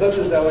that. And it looks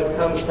as though it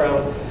comes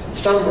from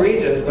some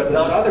regions, but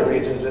not other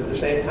regions at the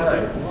same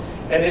time.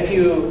 And if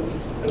you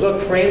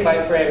look frame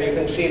by frame, you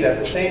can see that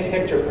the same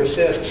picture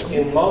persists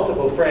in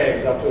multiple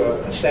frames, up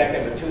to a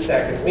second or 2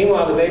 seconds.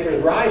 Meanwhile, the vapor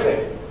is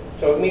rising.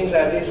 So it means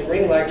that these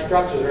ring-like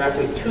structures are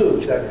actually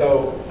tubes that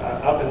go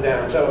up and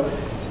down. So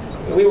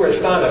we were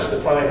astonished to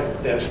find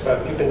this,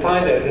 but you can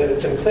find it, and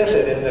it's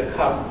implicit in the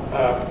cup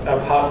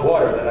of hot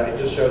water that I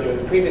just showed you in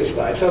the previous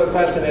slide. So the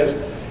question is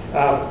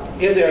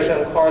there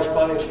some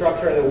corresponding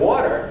structure in the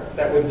water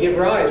that would give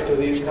rise to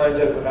these kinds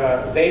of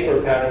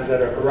vapor patterns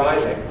that are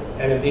arising?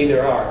 And indeed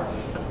there are.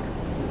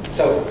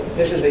 So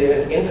this is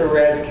the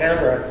infrared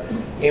camera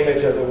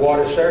image of the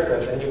water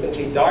surface, and you can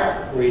see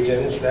dark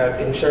regions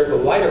that encircle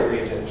lighter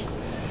regions.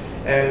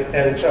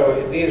 And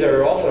so these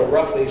are also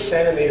roughly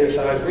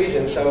centimeter-sized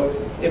regions. So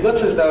it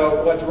looks as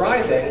though what's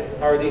rising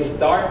are these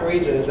dark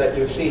regions that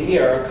you see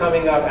here are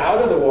coming up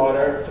out of the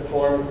water to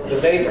form the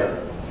vapor.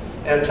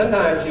 And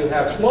sometimes you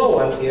have small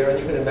ones here, and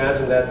you can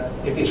imagine that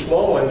if these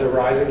small ones are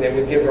rising, they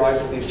would give rise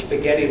to these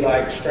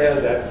spaghetti-like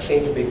strands that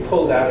seem to be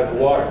pulled out of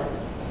the water.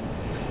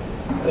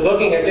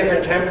 Looking at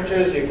different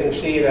temperatures, you can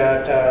see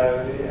that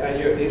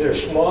these are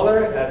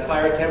smaller at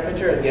higher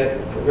temperature and get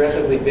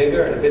progressively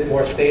bigger and a bit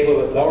more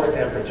stable at lower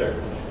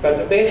temperature.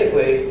 But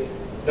basically,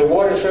 the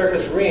water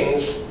surface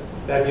rings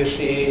that you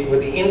see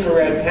with the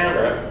infrared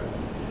camera,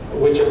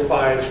 which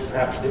applies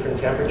perhaps different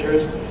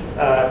temperatures,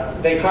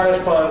 they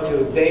correspond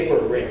to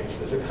vapor rings.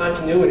 There's a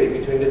continuity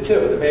between the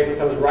two. The vapor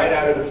comes right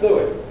out of the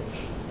fluid.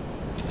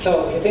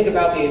 So if you think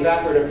about the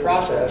evaporative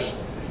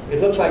process, it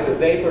looks like the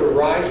vapor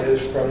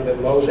rises from the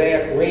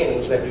mosaic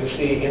rings that you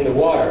see in the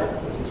water,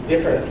 which is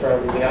different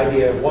from the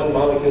idea of one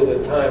molecule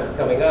at a time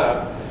coming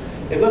up.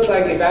 It looks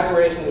like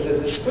evaporation is a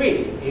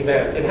discrete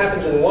event. It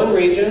happens in one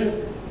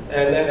region,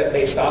 and then it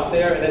may stop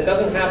there, and it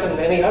doesn't happen in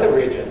any other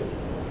region.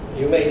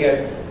 You may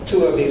get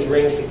two of these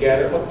rings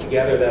together, hooked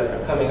together, that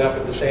are coming up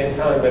at the same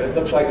time, but it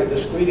looks like a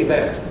discrete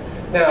event.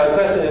 Now, the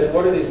question is,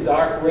 what do these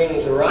dark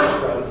rings arise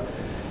from?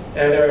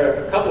 And there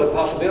are a couple of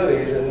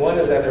possibilities, and one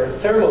is that there are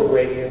thermal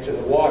gradients in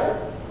the water.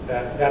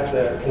 That's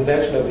a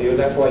conventional view.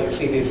 That's why you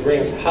see these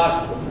rings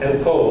hot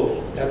and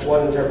cold. That's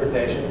one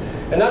interpretation.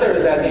 Another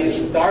is that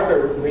these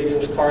darker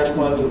regions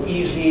correspond to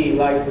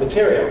EZ-like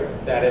material.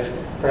 That is,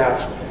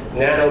 perhaps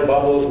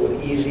nanobubbles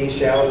with EZ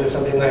shells or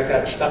something like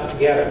that stuck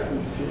together.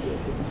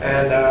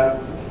 And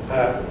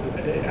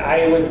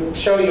I would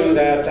show you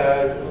that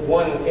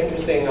one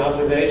interesting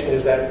observation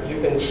is that you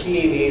can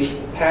see these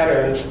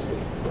patterns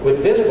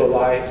with visible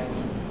light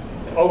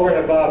over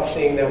and above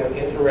seeing them with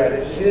infrared.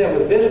 If you see them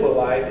with visible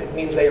light, it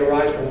means they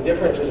arise from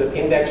differences of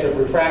index of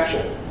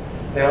refraction.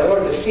 Now, in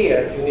order to see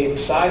it, you need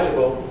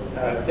sizable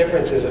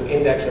differences of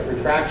index of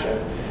refraction.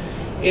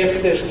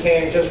 If this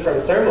came just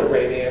from thermal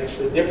gradients,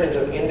 the difference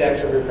of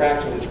index of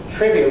refraction is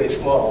trivially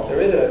small.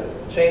 There is a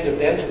change of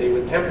density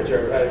with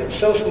temperature, but it's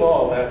so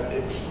small that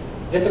it's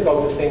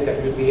difficult to think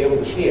that you'd be able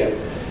to see it.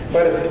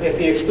 But if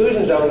the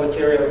exclusion zone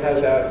material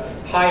has a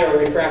higher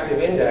refractive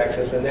index,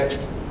 as the next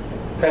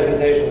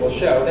presentation will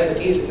show, then it's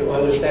easy to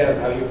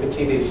understand how you can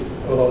see these,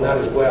 although not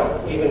as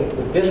well, even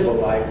with visible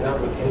light, not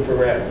with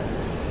infrared.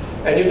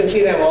 And you can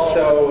see them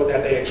also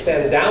that they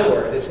extend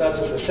downward. It's not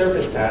just a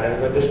surface pattern,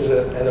 but this is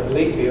an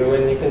oblique view,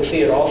 and you can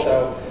see it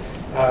also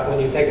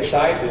when you take a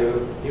side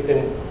view. You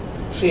can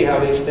see how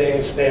these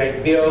things,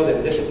 they build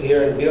and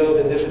disappear and build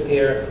and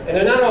disappear, and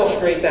they're not all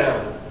straight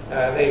down.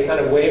 They kind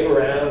of wave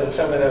around, and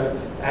some of them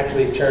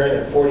actually turn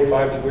at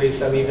 45 degrees,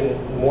 some even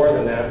more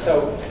than that.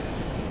 So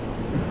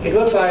it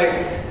looks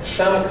like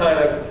some kind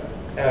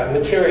of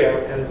material,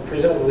 and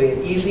presumably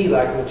an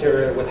EZ-like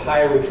material with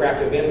higher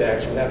refractive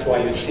index, and that's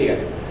why you see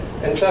it.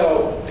 And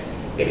so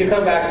if you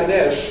come back to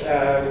this,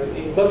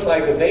 it looks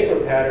like the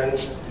vapor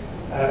patterns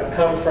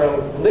come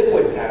from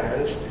liquid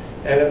patterns,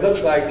 and it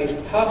looks like these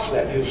puffs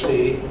that you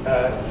see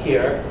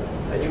here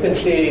You can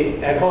see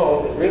at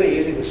home, it's really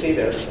easy to see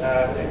this,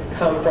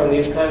 come from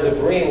these kinds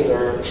of rings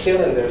or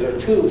cylinders or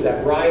tubes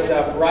that rise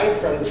up right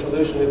from the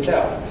solution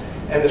itself.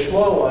 And the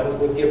small ones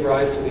would give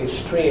rise to these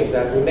streams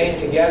that remain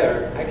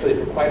together, actually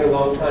for quite a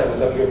long time, as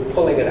though you're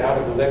pulling it out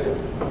of the liquid.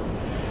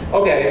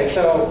 Okay,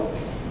 so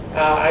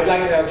I'd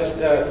like now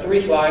just 3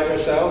 slides or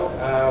so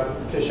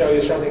to show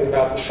you something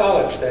about the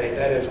solid state,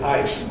 that is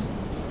ice.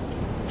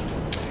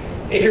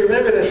 If you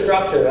remember the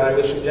structure that I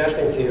was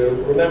suggesting to you,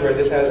 remember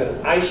this has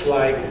an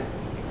ice-like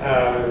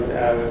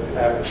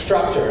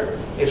structure.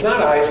 It's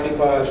not ice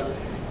because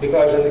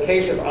in the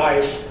case of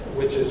ice,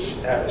 which is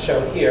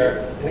shown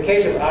here, in the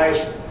case of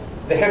ice,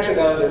 the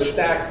hexagons are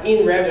stacked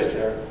in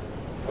register,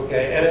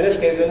 okay? And in this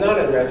case, they're not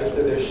in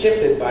register. They're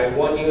shifted by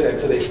 1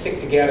 unit, so they stick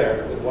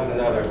together with one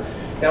another.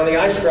 Now, in the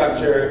ice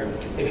structure,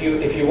 if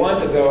you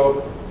want to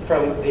go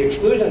from the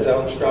exclusion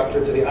zone structure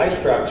to the ice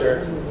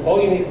structure,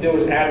 all you need to do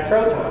is add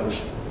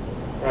protons,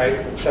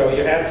 right? So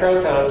you add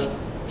protons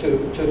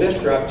to this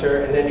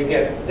structure, and then you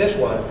get this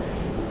one.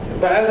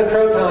 But as the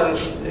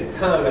protons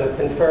come and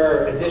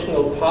confer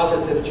additional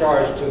positive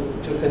charge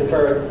to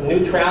confer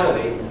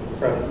neutrality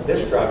from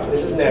this structure,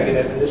 this is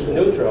negative and this is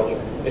neutral,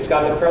 it's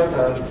got the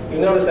protons, you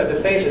notice that the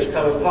faces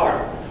come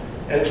apart.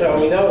 And so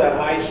we know that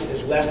ice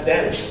is less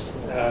dense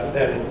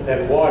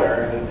than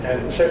water,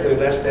 and certainly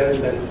less dense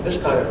than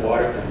this kind of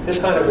water. This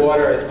kind of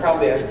water is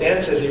probably as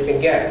dense as you can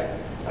get.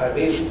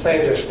 These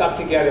planes are stuck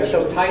together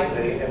so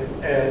tightly,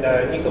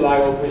 and Nikolai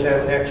will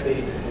present next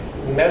the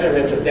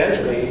measurements of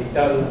density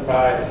done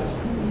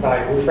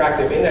by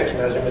refractive index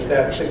measurements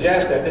that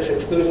suggest that this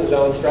exclusion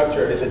zone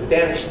structure is a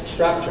dense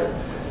structure.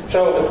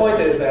 So the point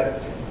is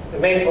that, the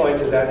main point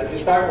is that if you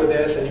start with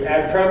this and you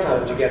add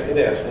protons, you get to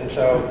this. And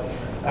so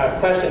the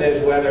question is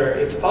whether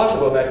it's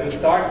possible that you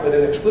start with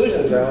an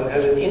exclusion zone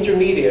as an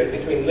intermediate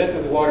between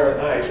liquid water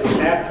and ice, and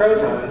you add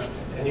protons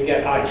and you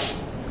get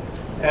ice.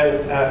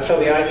 And so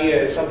the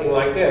idea is something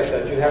like this,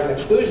 that you have an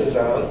exclusion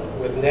zone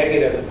with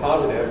negative and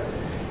positive,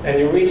 and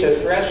you reach a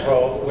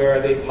threshold where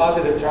the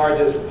positive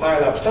charges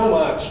pile up so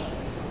much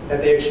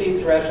that they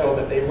exceed threshold,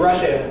 that they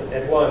rush in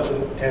at once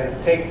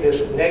and take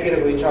this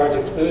negatively charged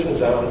exclusion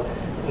zone,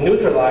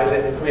 neutralize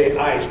it, and create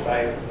ice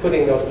by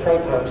putting those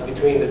protons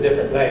between the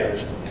different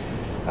layers.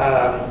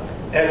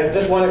 And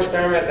just one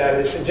experiment that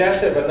is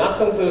suggestive but not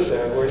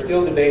conclusive, we're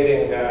still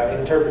debating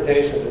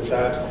interpretations and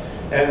such,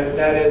 and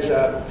that is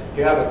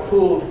you have a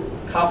cooled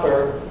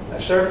copper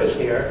surface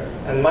here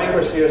and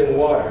microspheres in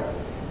water.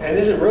 And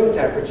this is room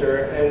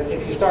temperature, and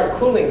if you start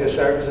cooling this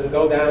surface and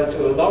go down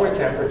to a lower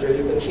temperature,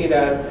 you can see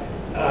that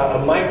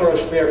a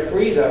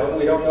microsphere-free zone,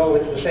 we don't know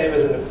if it's the same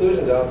as an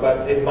exclusion zone,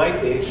 but it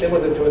might be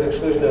similar to an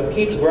exclusion zone,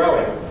 keeps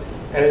growing.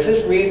 And it's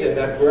this region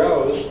that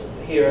grows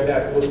here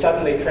that will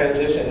suddenly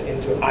transition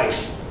into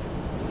ice.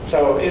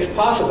 So it's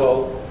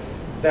possible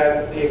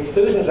that the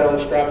exclusion zone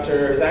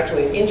structure is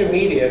actually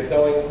intermediate,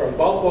 going from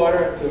bulk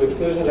water to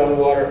exclusion zone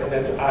water and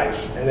then to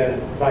ice, and then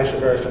vice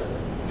versa.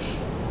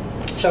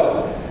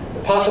 So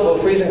the possible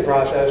freezing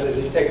process is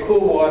you take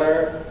cool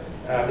water,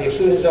 the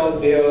exclusion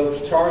zone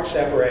builds, charge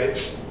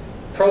separates,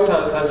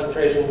 proton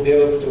concentration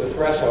builds to a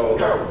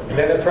threshold, and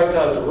then the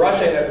protons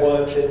rush in at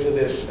once into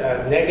this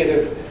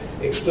negative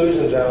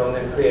exclusion zone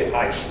and create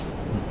ice.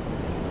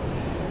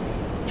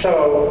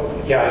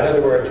 So, yeah, in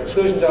other words,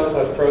 exclusion zone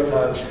plus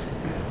protons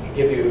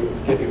give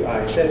you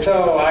ice. And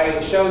so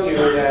I showed you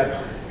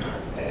that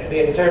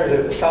in terms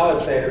of the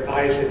solid state of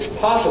ice, it's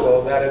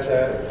possible that it's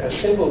a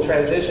simple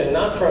transition,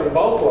 not from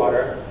bulk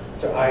water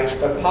to ice,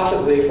 but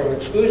possibly from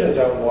exclusion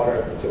zone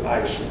water to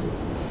ice.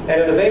 And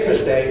in the vapor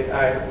state,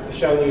 I've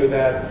shown you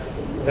that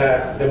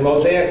the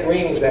mosaic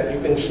rings that you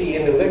can see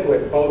in the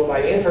liquid, both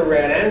by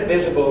infrared and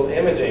visible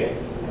imaging,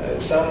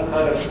 some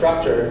kind of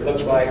structure,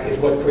 looks like, is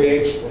what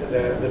creates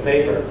the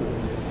vapor.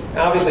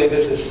 Now, obviously,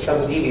 this is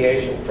some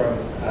deviation from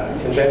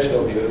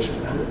conventional views,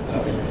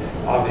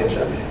 obvious.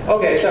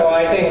 Okay, so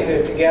I think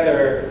that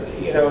together,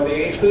 you know,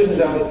 the exclusion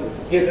zone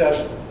gives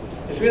us,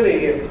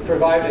 it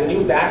provides a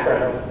new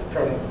background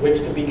from which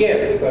to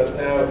begin, because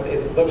now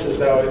it looks as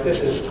though if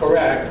this is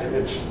correct,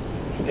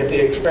 if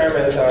the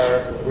experiments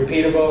are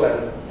repeatable,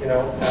 and you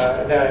know,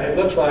 that it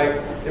looks like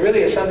there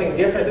really is something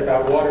different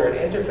about water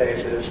at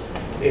interfaces.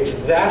 It's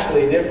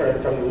vastly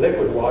different from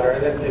liquid water,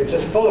 and it's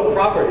just full of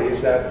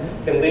properties that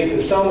can lead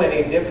to so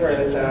many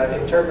different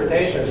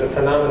interpretations of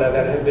phenomena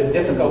that have been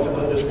difficult to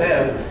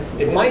understand.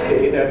 It might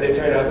be that they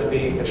turn out to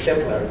be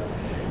simpler.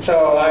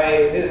 So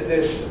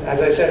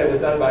as I said, it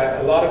was done by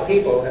a lot of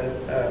people, and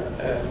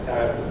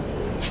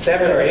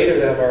 7 or 8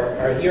 of them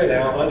are here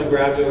now,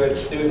 undergraduate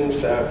students,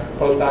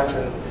 postdocs,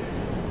 and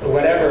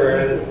whatever,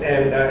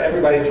 and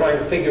everybody trying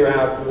to figure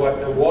out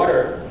what the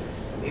water,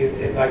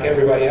 like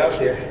everybody else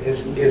here,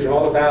 is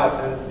all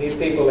about. And these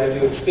people, as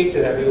you speak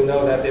to them, you'll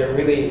know that they're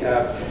really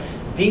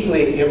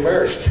deeply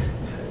immersed,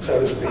 so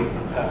to speak.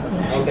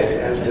 Okay,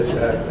 that's just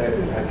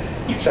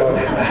so.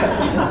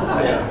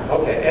 Yeah,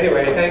 okay.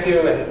 Anyway, thank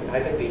you, and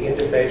I think the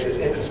interface is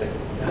interesting.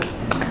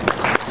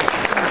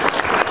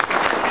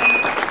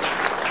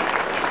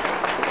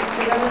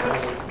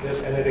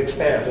 And it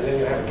expands, and then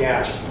you have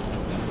gas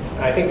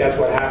I think that's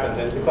what happens,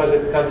 and because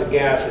it becomes a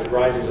gas, it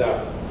rises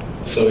up.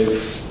 So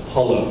it's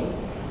hollow.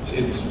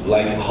 It's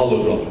like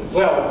hollow droplets.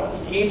 Well,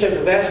 each of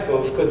the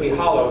vesicles could be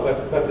hollow,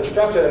 but the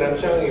structure that I'm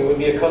showing you would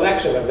be a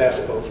collection of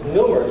vesicles,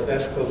 numerous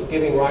vesicles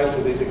giving rise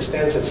to these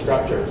extensive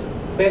structures.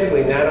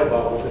 Basically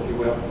nanobubbles, if you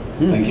will.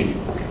 Thank you.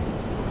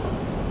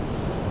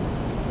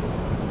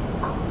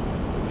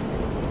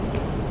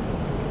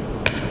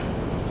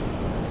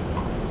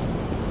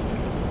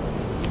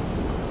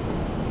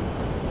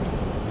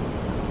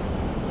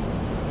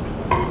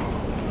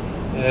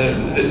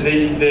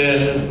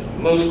 The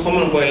most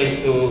common way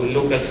to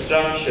look at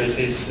structures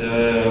is,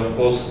 of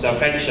course,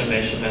 diffraction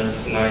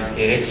measurements like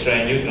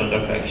X-ray and neutron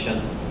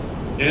diffraction.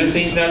 Do you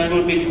think that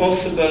would be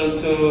possible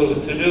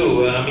to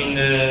do? I mean,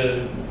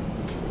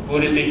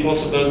 would it be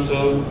possible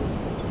to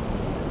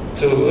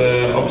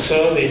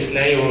observe this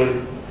layer,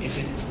 or is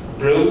it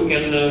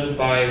broken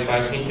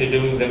by simply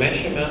doing the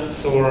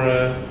measurements,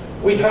 or?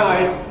 We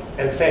tried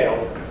and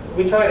failed.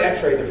 We tried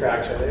X-ray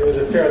diffraction. It was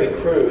fairly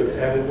crude,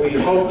 and we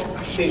hoped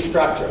to see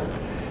structure.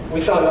 We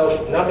saw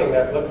nothing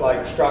that looked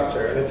like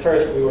structure, and at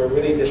first we were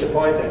really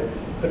disappointed.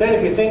 But then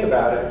if you think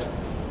about it,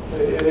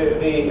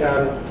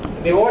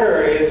 the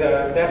order is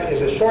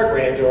a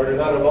short-range order,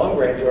 not a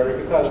long-range order,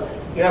 because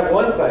you have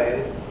one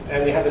plane,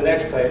 and you have the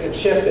next plane. It's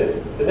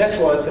shifted. The next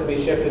one could be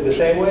shifted the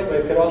same way, but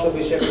it could also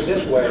be shifted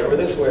this way or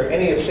this way,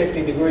 any of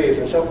 60 degrees,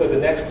 and so could the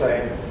next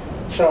plane.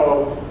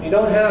 So you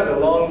don't have a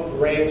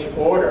long-range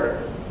order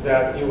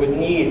that you would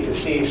need to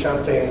see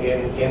something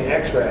in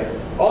X-ray.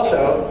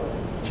 Also,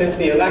 since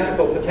the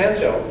electrical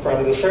potential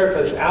from the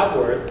surface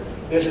outward,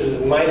 this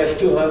is minus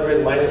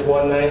 200, minus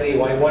 190,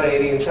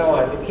 180, and so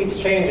on, it keeps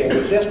changing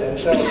with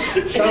distance. So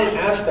some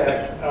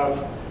aspect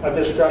of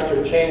this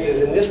structure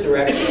changes in this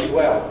direction as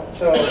well.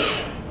 So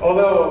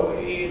although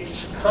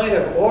it's kind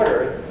of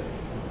ordered,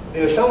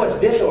 there's so much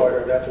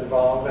disorder that's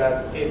involved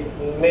that it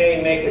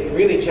may make it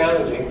really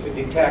challenging to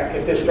detect,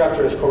 if this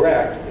structure is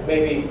correct, it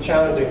may be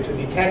challenging to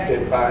detect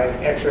it by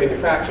X-ray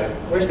diffraction.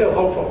 We're still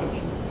hopeful.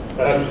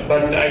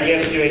 But I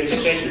guess you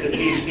expect that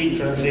these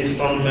differences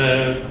from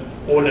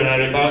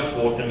ordinary bulk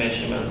water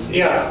measurements?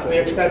 Yeah, we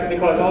expect,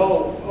 because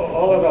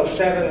all of those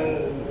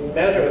 7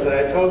 measurements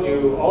that I told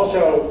you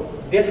also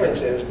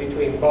differences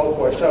between bulk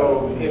water.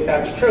 So if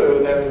that's true,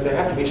 then there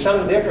have to be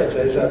some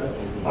differences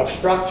of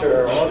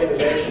structure or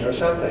organization or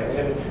something.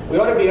 And we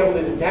ought to be able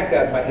to detect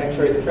that by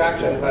X-ray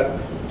diffraction, but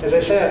as I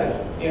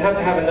said, you have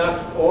to have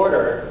enough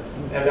order,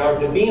 and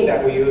the beam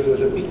that we used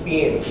was a big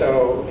beam.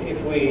 So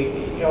if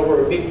we,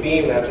 over a big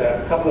beam that's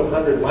a couple of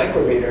hundred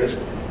micrometers,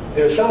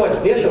 there's so much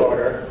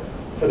disorder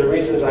for the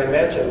reasons I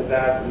mentioned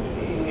that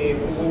we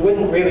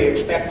wouldn't really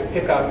expect to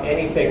pick up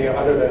anything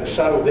other than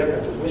subtle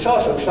differences. We saw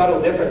some subtle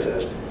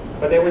differences,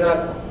 but they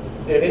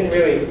didn't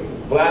really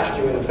blast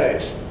you in the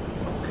face.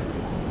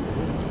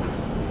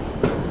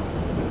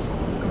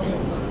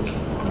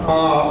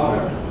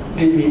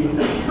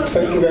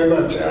 Thank you very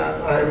much.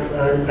 I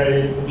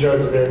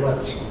enjoyed it very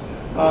much.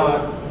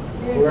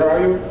 Where are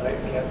you? I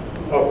can't.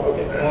 Oh,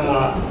 okay.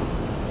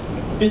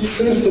 It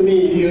seems to me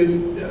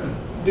you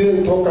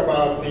didn't talk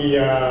about the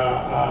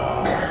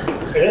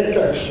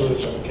electrolyte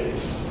solution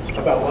case.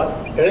 About what?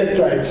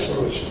 Electrolyte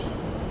solution.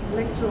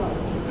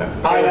 Electrolyte.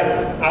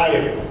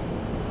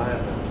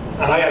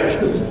 Ion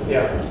exclusion.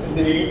 Yeah.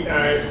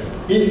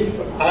 If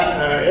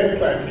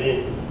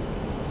electrolyte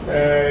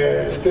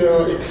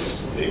still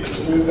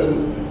excluded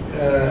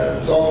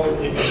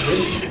zone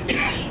exists?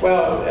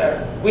 Well,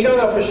 we don't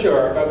know for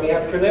sure, but we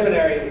have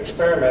preliminary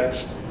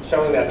experiments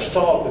showing that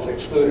salt is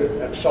excluded,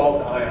 that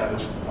salt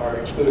ions are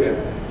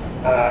excluded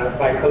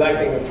by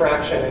collecting a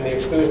fraction in the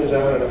exclusion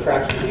zone and a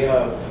fraction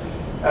beyond.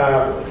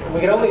 We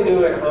can only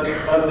do it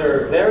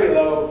under very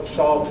low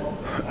salt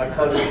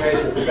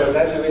concentrations, because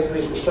as you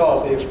increase the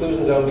salt, the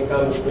exclusion zone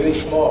becomes really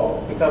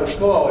small. It becomes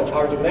small, it's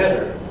hard to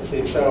measure, you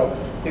see. So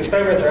the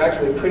experiments are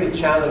actually pretty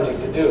challenging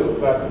to do,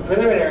 but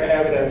preliminary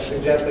evidence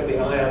suggests that the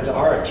ions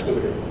are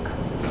excluded.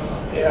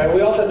 Yeah,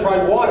 we also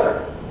tried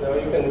water.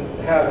 You can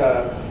have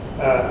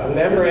a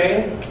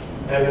membrane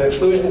and an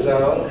exclusion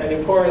zone, and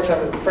you pour in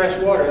some fresh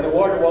water, and the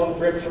water won't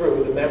drip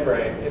through the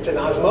membrane. It's an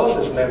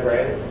osmosis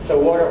membrane, so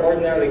water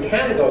ordinarily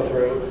can go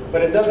through,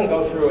 but it doesn't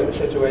go through in a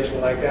situation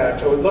like that.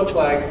 So it looks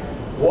like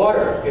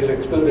water is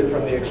excluded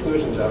from the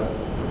exclusion zone.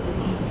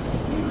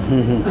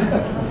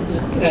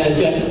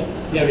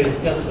 Jerry,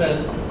 just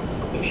a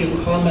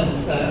few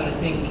comments. I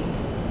think,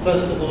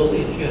 first of all,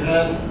 if you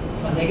have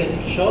a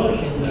negative charge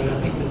in there,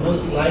 I think the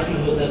most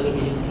likelihood that would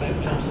be in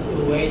terms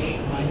of OH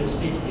minus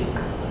species.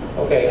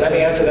 Okay, let me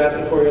answer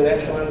that before your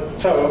next one.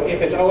 So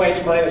if it's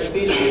OH minus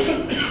species,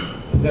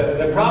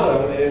 the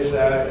problem is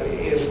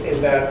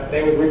that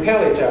they would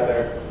repel each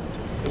other,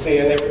 you see,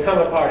 and they would come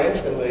apart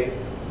instantly,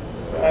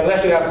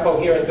 unless you have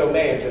coherent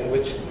domains, in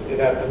which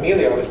that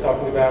Emilio was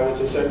talking about,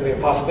 which is certainly a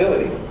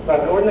possibility.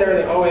 But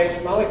ordinarily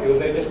OH molecules,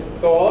 they just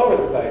go all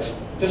over the place,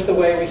 just the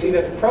way we see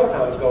that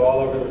protons go all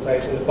over the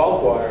place in the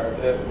bulk water,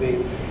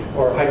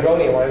 or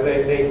hydronium water.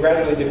 They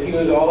gradually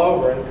diffuse all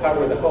over and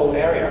cover the whole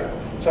area.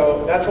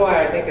 So that's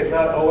why I think it's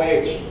not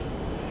OH.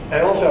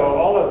 And also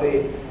all of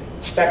the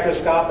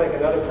spectroscopic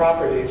and other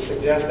properties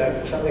suggest that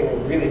there's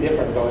something really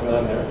different going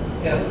on there.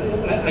 Yeah,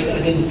 I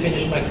didn't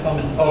finish my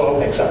comments. Oh,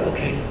 okay, sorry.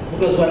 Okay,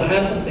 because what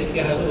happens if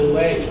you have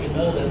OH, we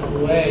know that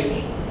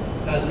OH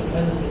has a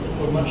tendency to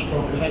form much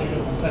stronger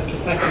hydrogen bonds. Actually,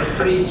 factor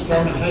 3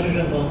 stronger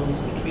hydrogen bonds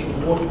between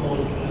the water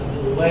molecule and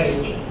the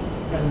OH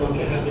than what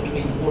you have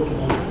between the water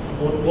molecule.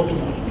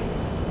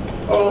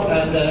 Oh,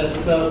 And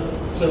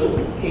so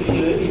if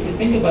you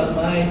think about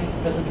my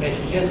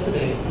presentation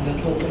yesterday, and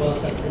I talked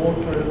about that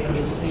water can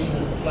be seen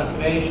as a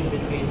fluctuation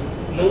between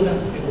low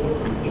density water,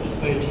 which is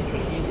very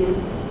tetrahedral,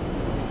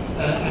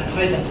 and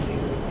high density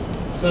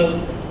water. So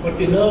what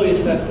we know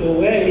is that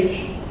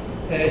OH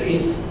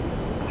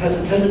has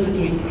a tendency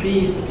to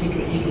increase the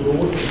tetrahedral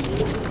order in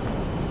water.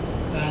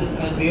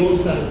 And we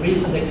also have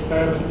recent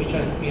experiment which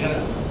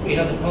we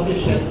haven't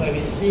published yet, where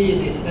we see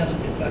this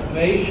density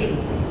fluctuation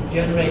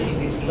generating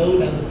these low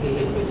density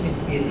liquids seems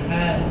to be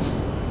enhanced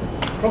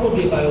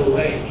probably by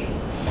OH.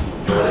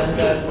 And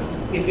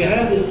if you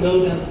have this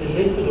low density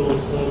liquid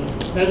also,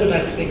 that will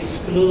actually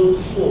exclude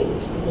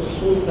salts, because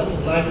salts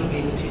doesn't like to be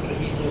in the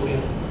tetrahedral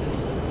oriented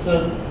system.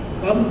 So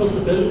one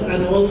possibility,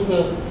 and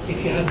also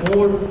if you have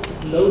more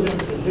low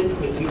density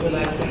liquid, you will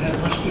actually have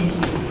much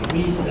easier to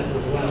freeze that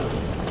as well.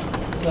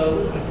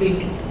 So I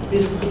think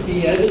this could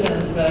be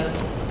evidence that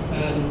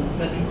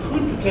you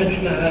could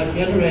potentially have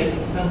generated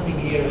something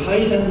here,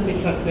 high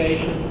density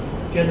fluctuation,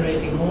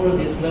 generating more of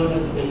this low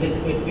density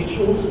liquid, which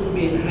also could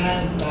be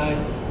enhanced by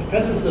the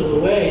presence of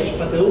OH,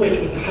 but the OH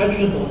with the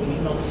hydrogen bond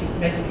will not sit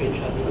next to each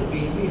other, it will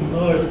be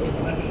immersed in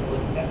the hydrogen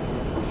bond. Yeah.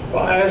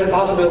 well, as a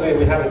possibility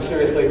we haven't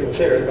seriously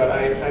considered, but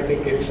I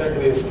think it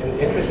certainly is an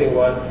interesting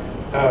one.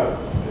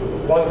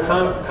 One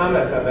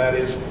comment on that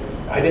is,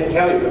 I didn't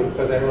tell you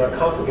because I don't want to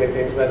complicate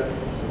things, but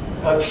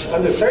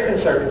under certain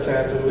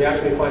circumstances, we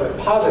actually find a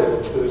positive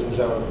exclusion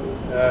zone.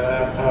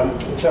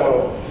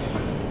 So,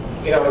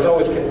 it's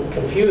always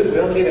confused. We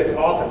don't see it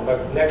often,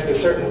 but next to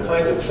certain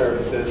kinds of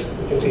surfaces,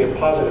 we can see a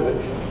positive.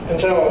 And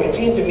so it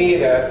seemed to me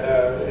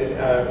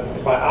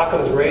that by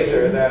Occam's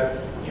razor,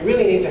 that you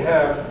really need to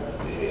have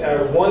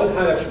one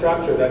kind of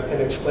structure that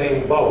can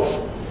explain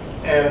both.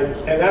 And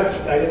that's,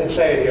 I didn't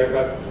say it here,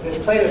 but this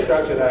planar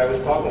structure that I was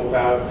talking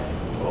about,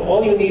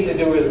 all you need to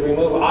do is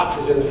remove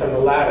oxygen from the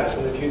lattice,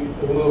 and if you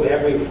remove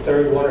every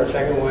third one or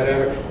second one,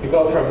 whatever, you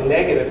go from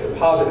negative to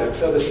positive.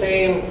 So the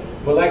same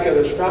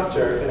molecular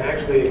structure can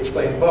actually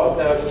explain both.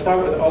 Now, if you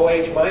start with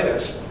OH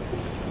minus,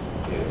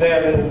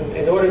 then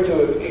in order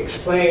to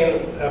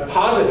explain a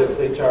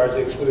positively charged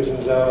exclusion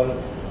zone,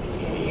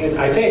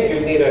 I think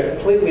you'd need a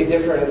completely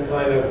different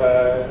kind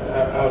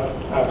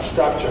of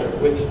structure,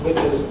 which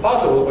is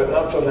possible, but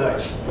not so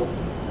nice.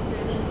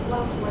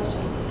 Last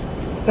question.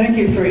 Thank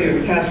you for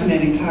your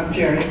fascinating talk,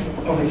 Jerry.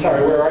 Oh,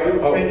 sorry, where are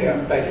you? Oh, right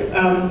yeah, thank you.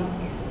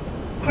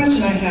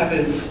 Question I have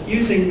is,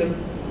 using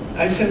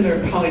I assume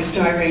they're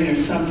polystyrene or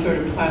some sort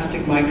of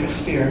plastic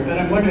microsphere, but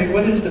I'm wondering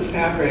what is the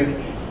fabric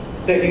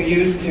that you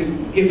use to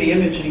give the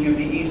imaging of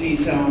the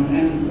EZ zone,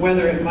 and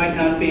whether it might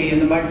not be in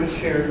the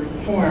microsphere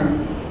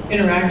form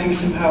interacting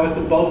somehow with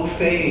the bulk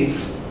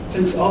phase,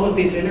 since all of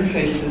these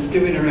interfaces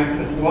do interact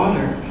with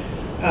water.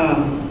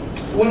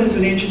 What is the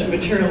nature of that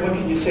material? What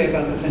can you say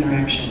about those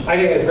interactions? I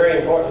think it's a very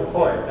important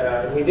point.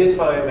 We did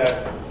find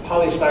that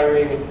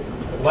polystyrene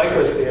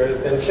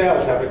microspheres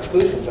themselves have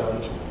exclusion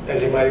zones,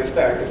 as you might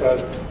expect,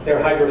 because they're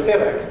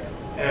hydrophilic.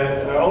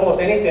 And almost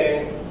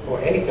anything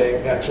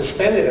that's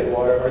suspended in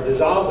water or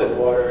dissolved in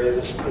water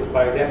is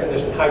by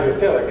definition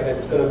hydrophilic, and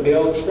it's going to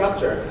build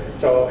structure.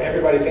 So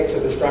everybody thinks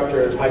of the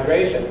structure as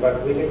hydration,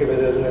 but we think of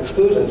it as an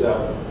exclusion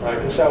zone, right?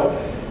 And so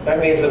that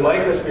means the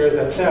microspheres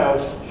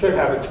themselves should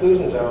have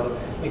exclusion zone.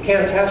 You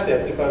can't test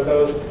it because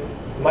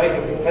you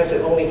can test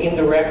it only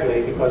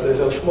indirectly because they're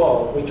so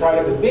small. We tried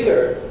it with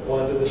bigger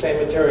ones of the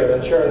same material,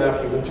 and sure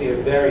enough, you can see a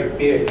very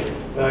big,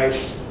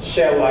 nice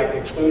shell-like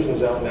exclusion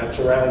zone that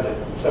surrounds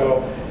it.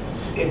 So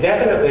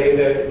definitely,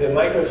 the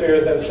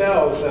microspheres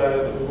themselves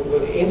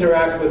will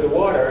interact with the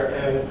water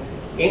and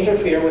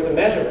interfere with the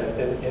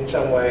measurement in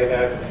some way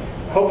that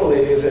hopefully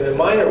is in a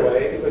minor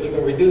way, because you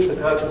can reduce the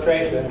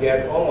concentration and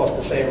get almost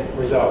the same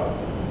result.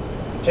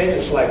 Change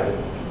it slightly.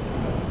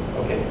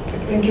 Okay.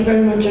 Thank you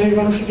very much, Jerry,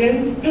 once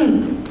again.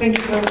 Thank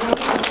you very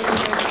much.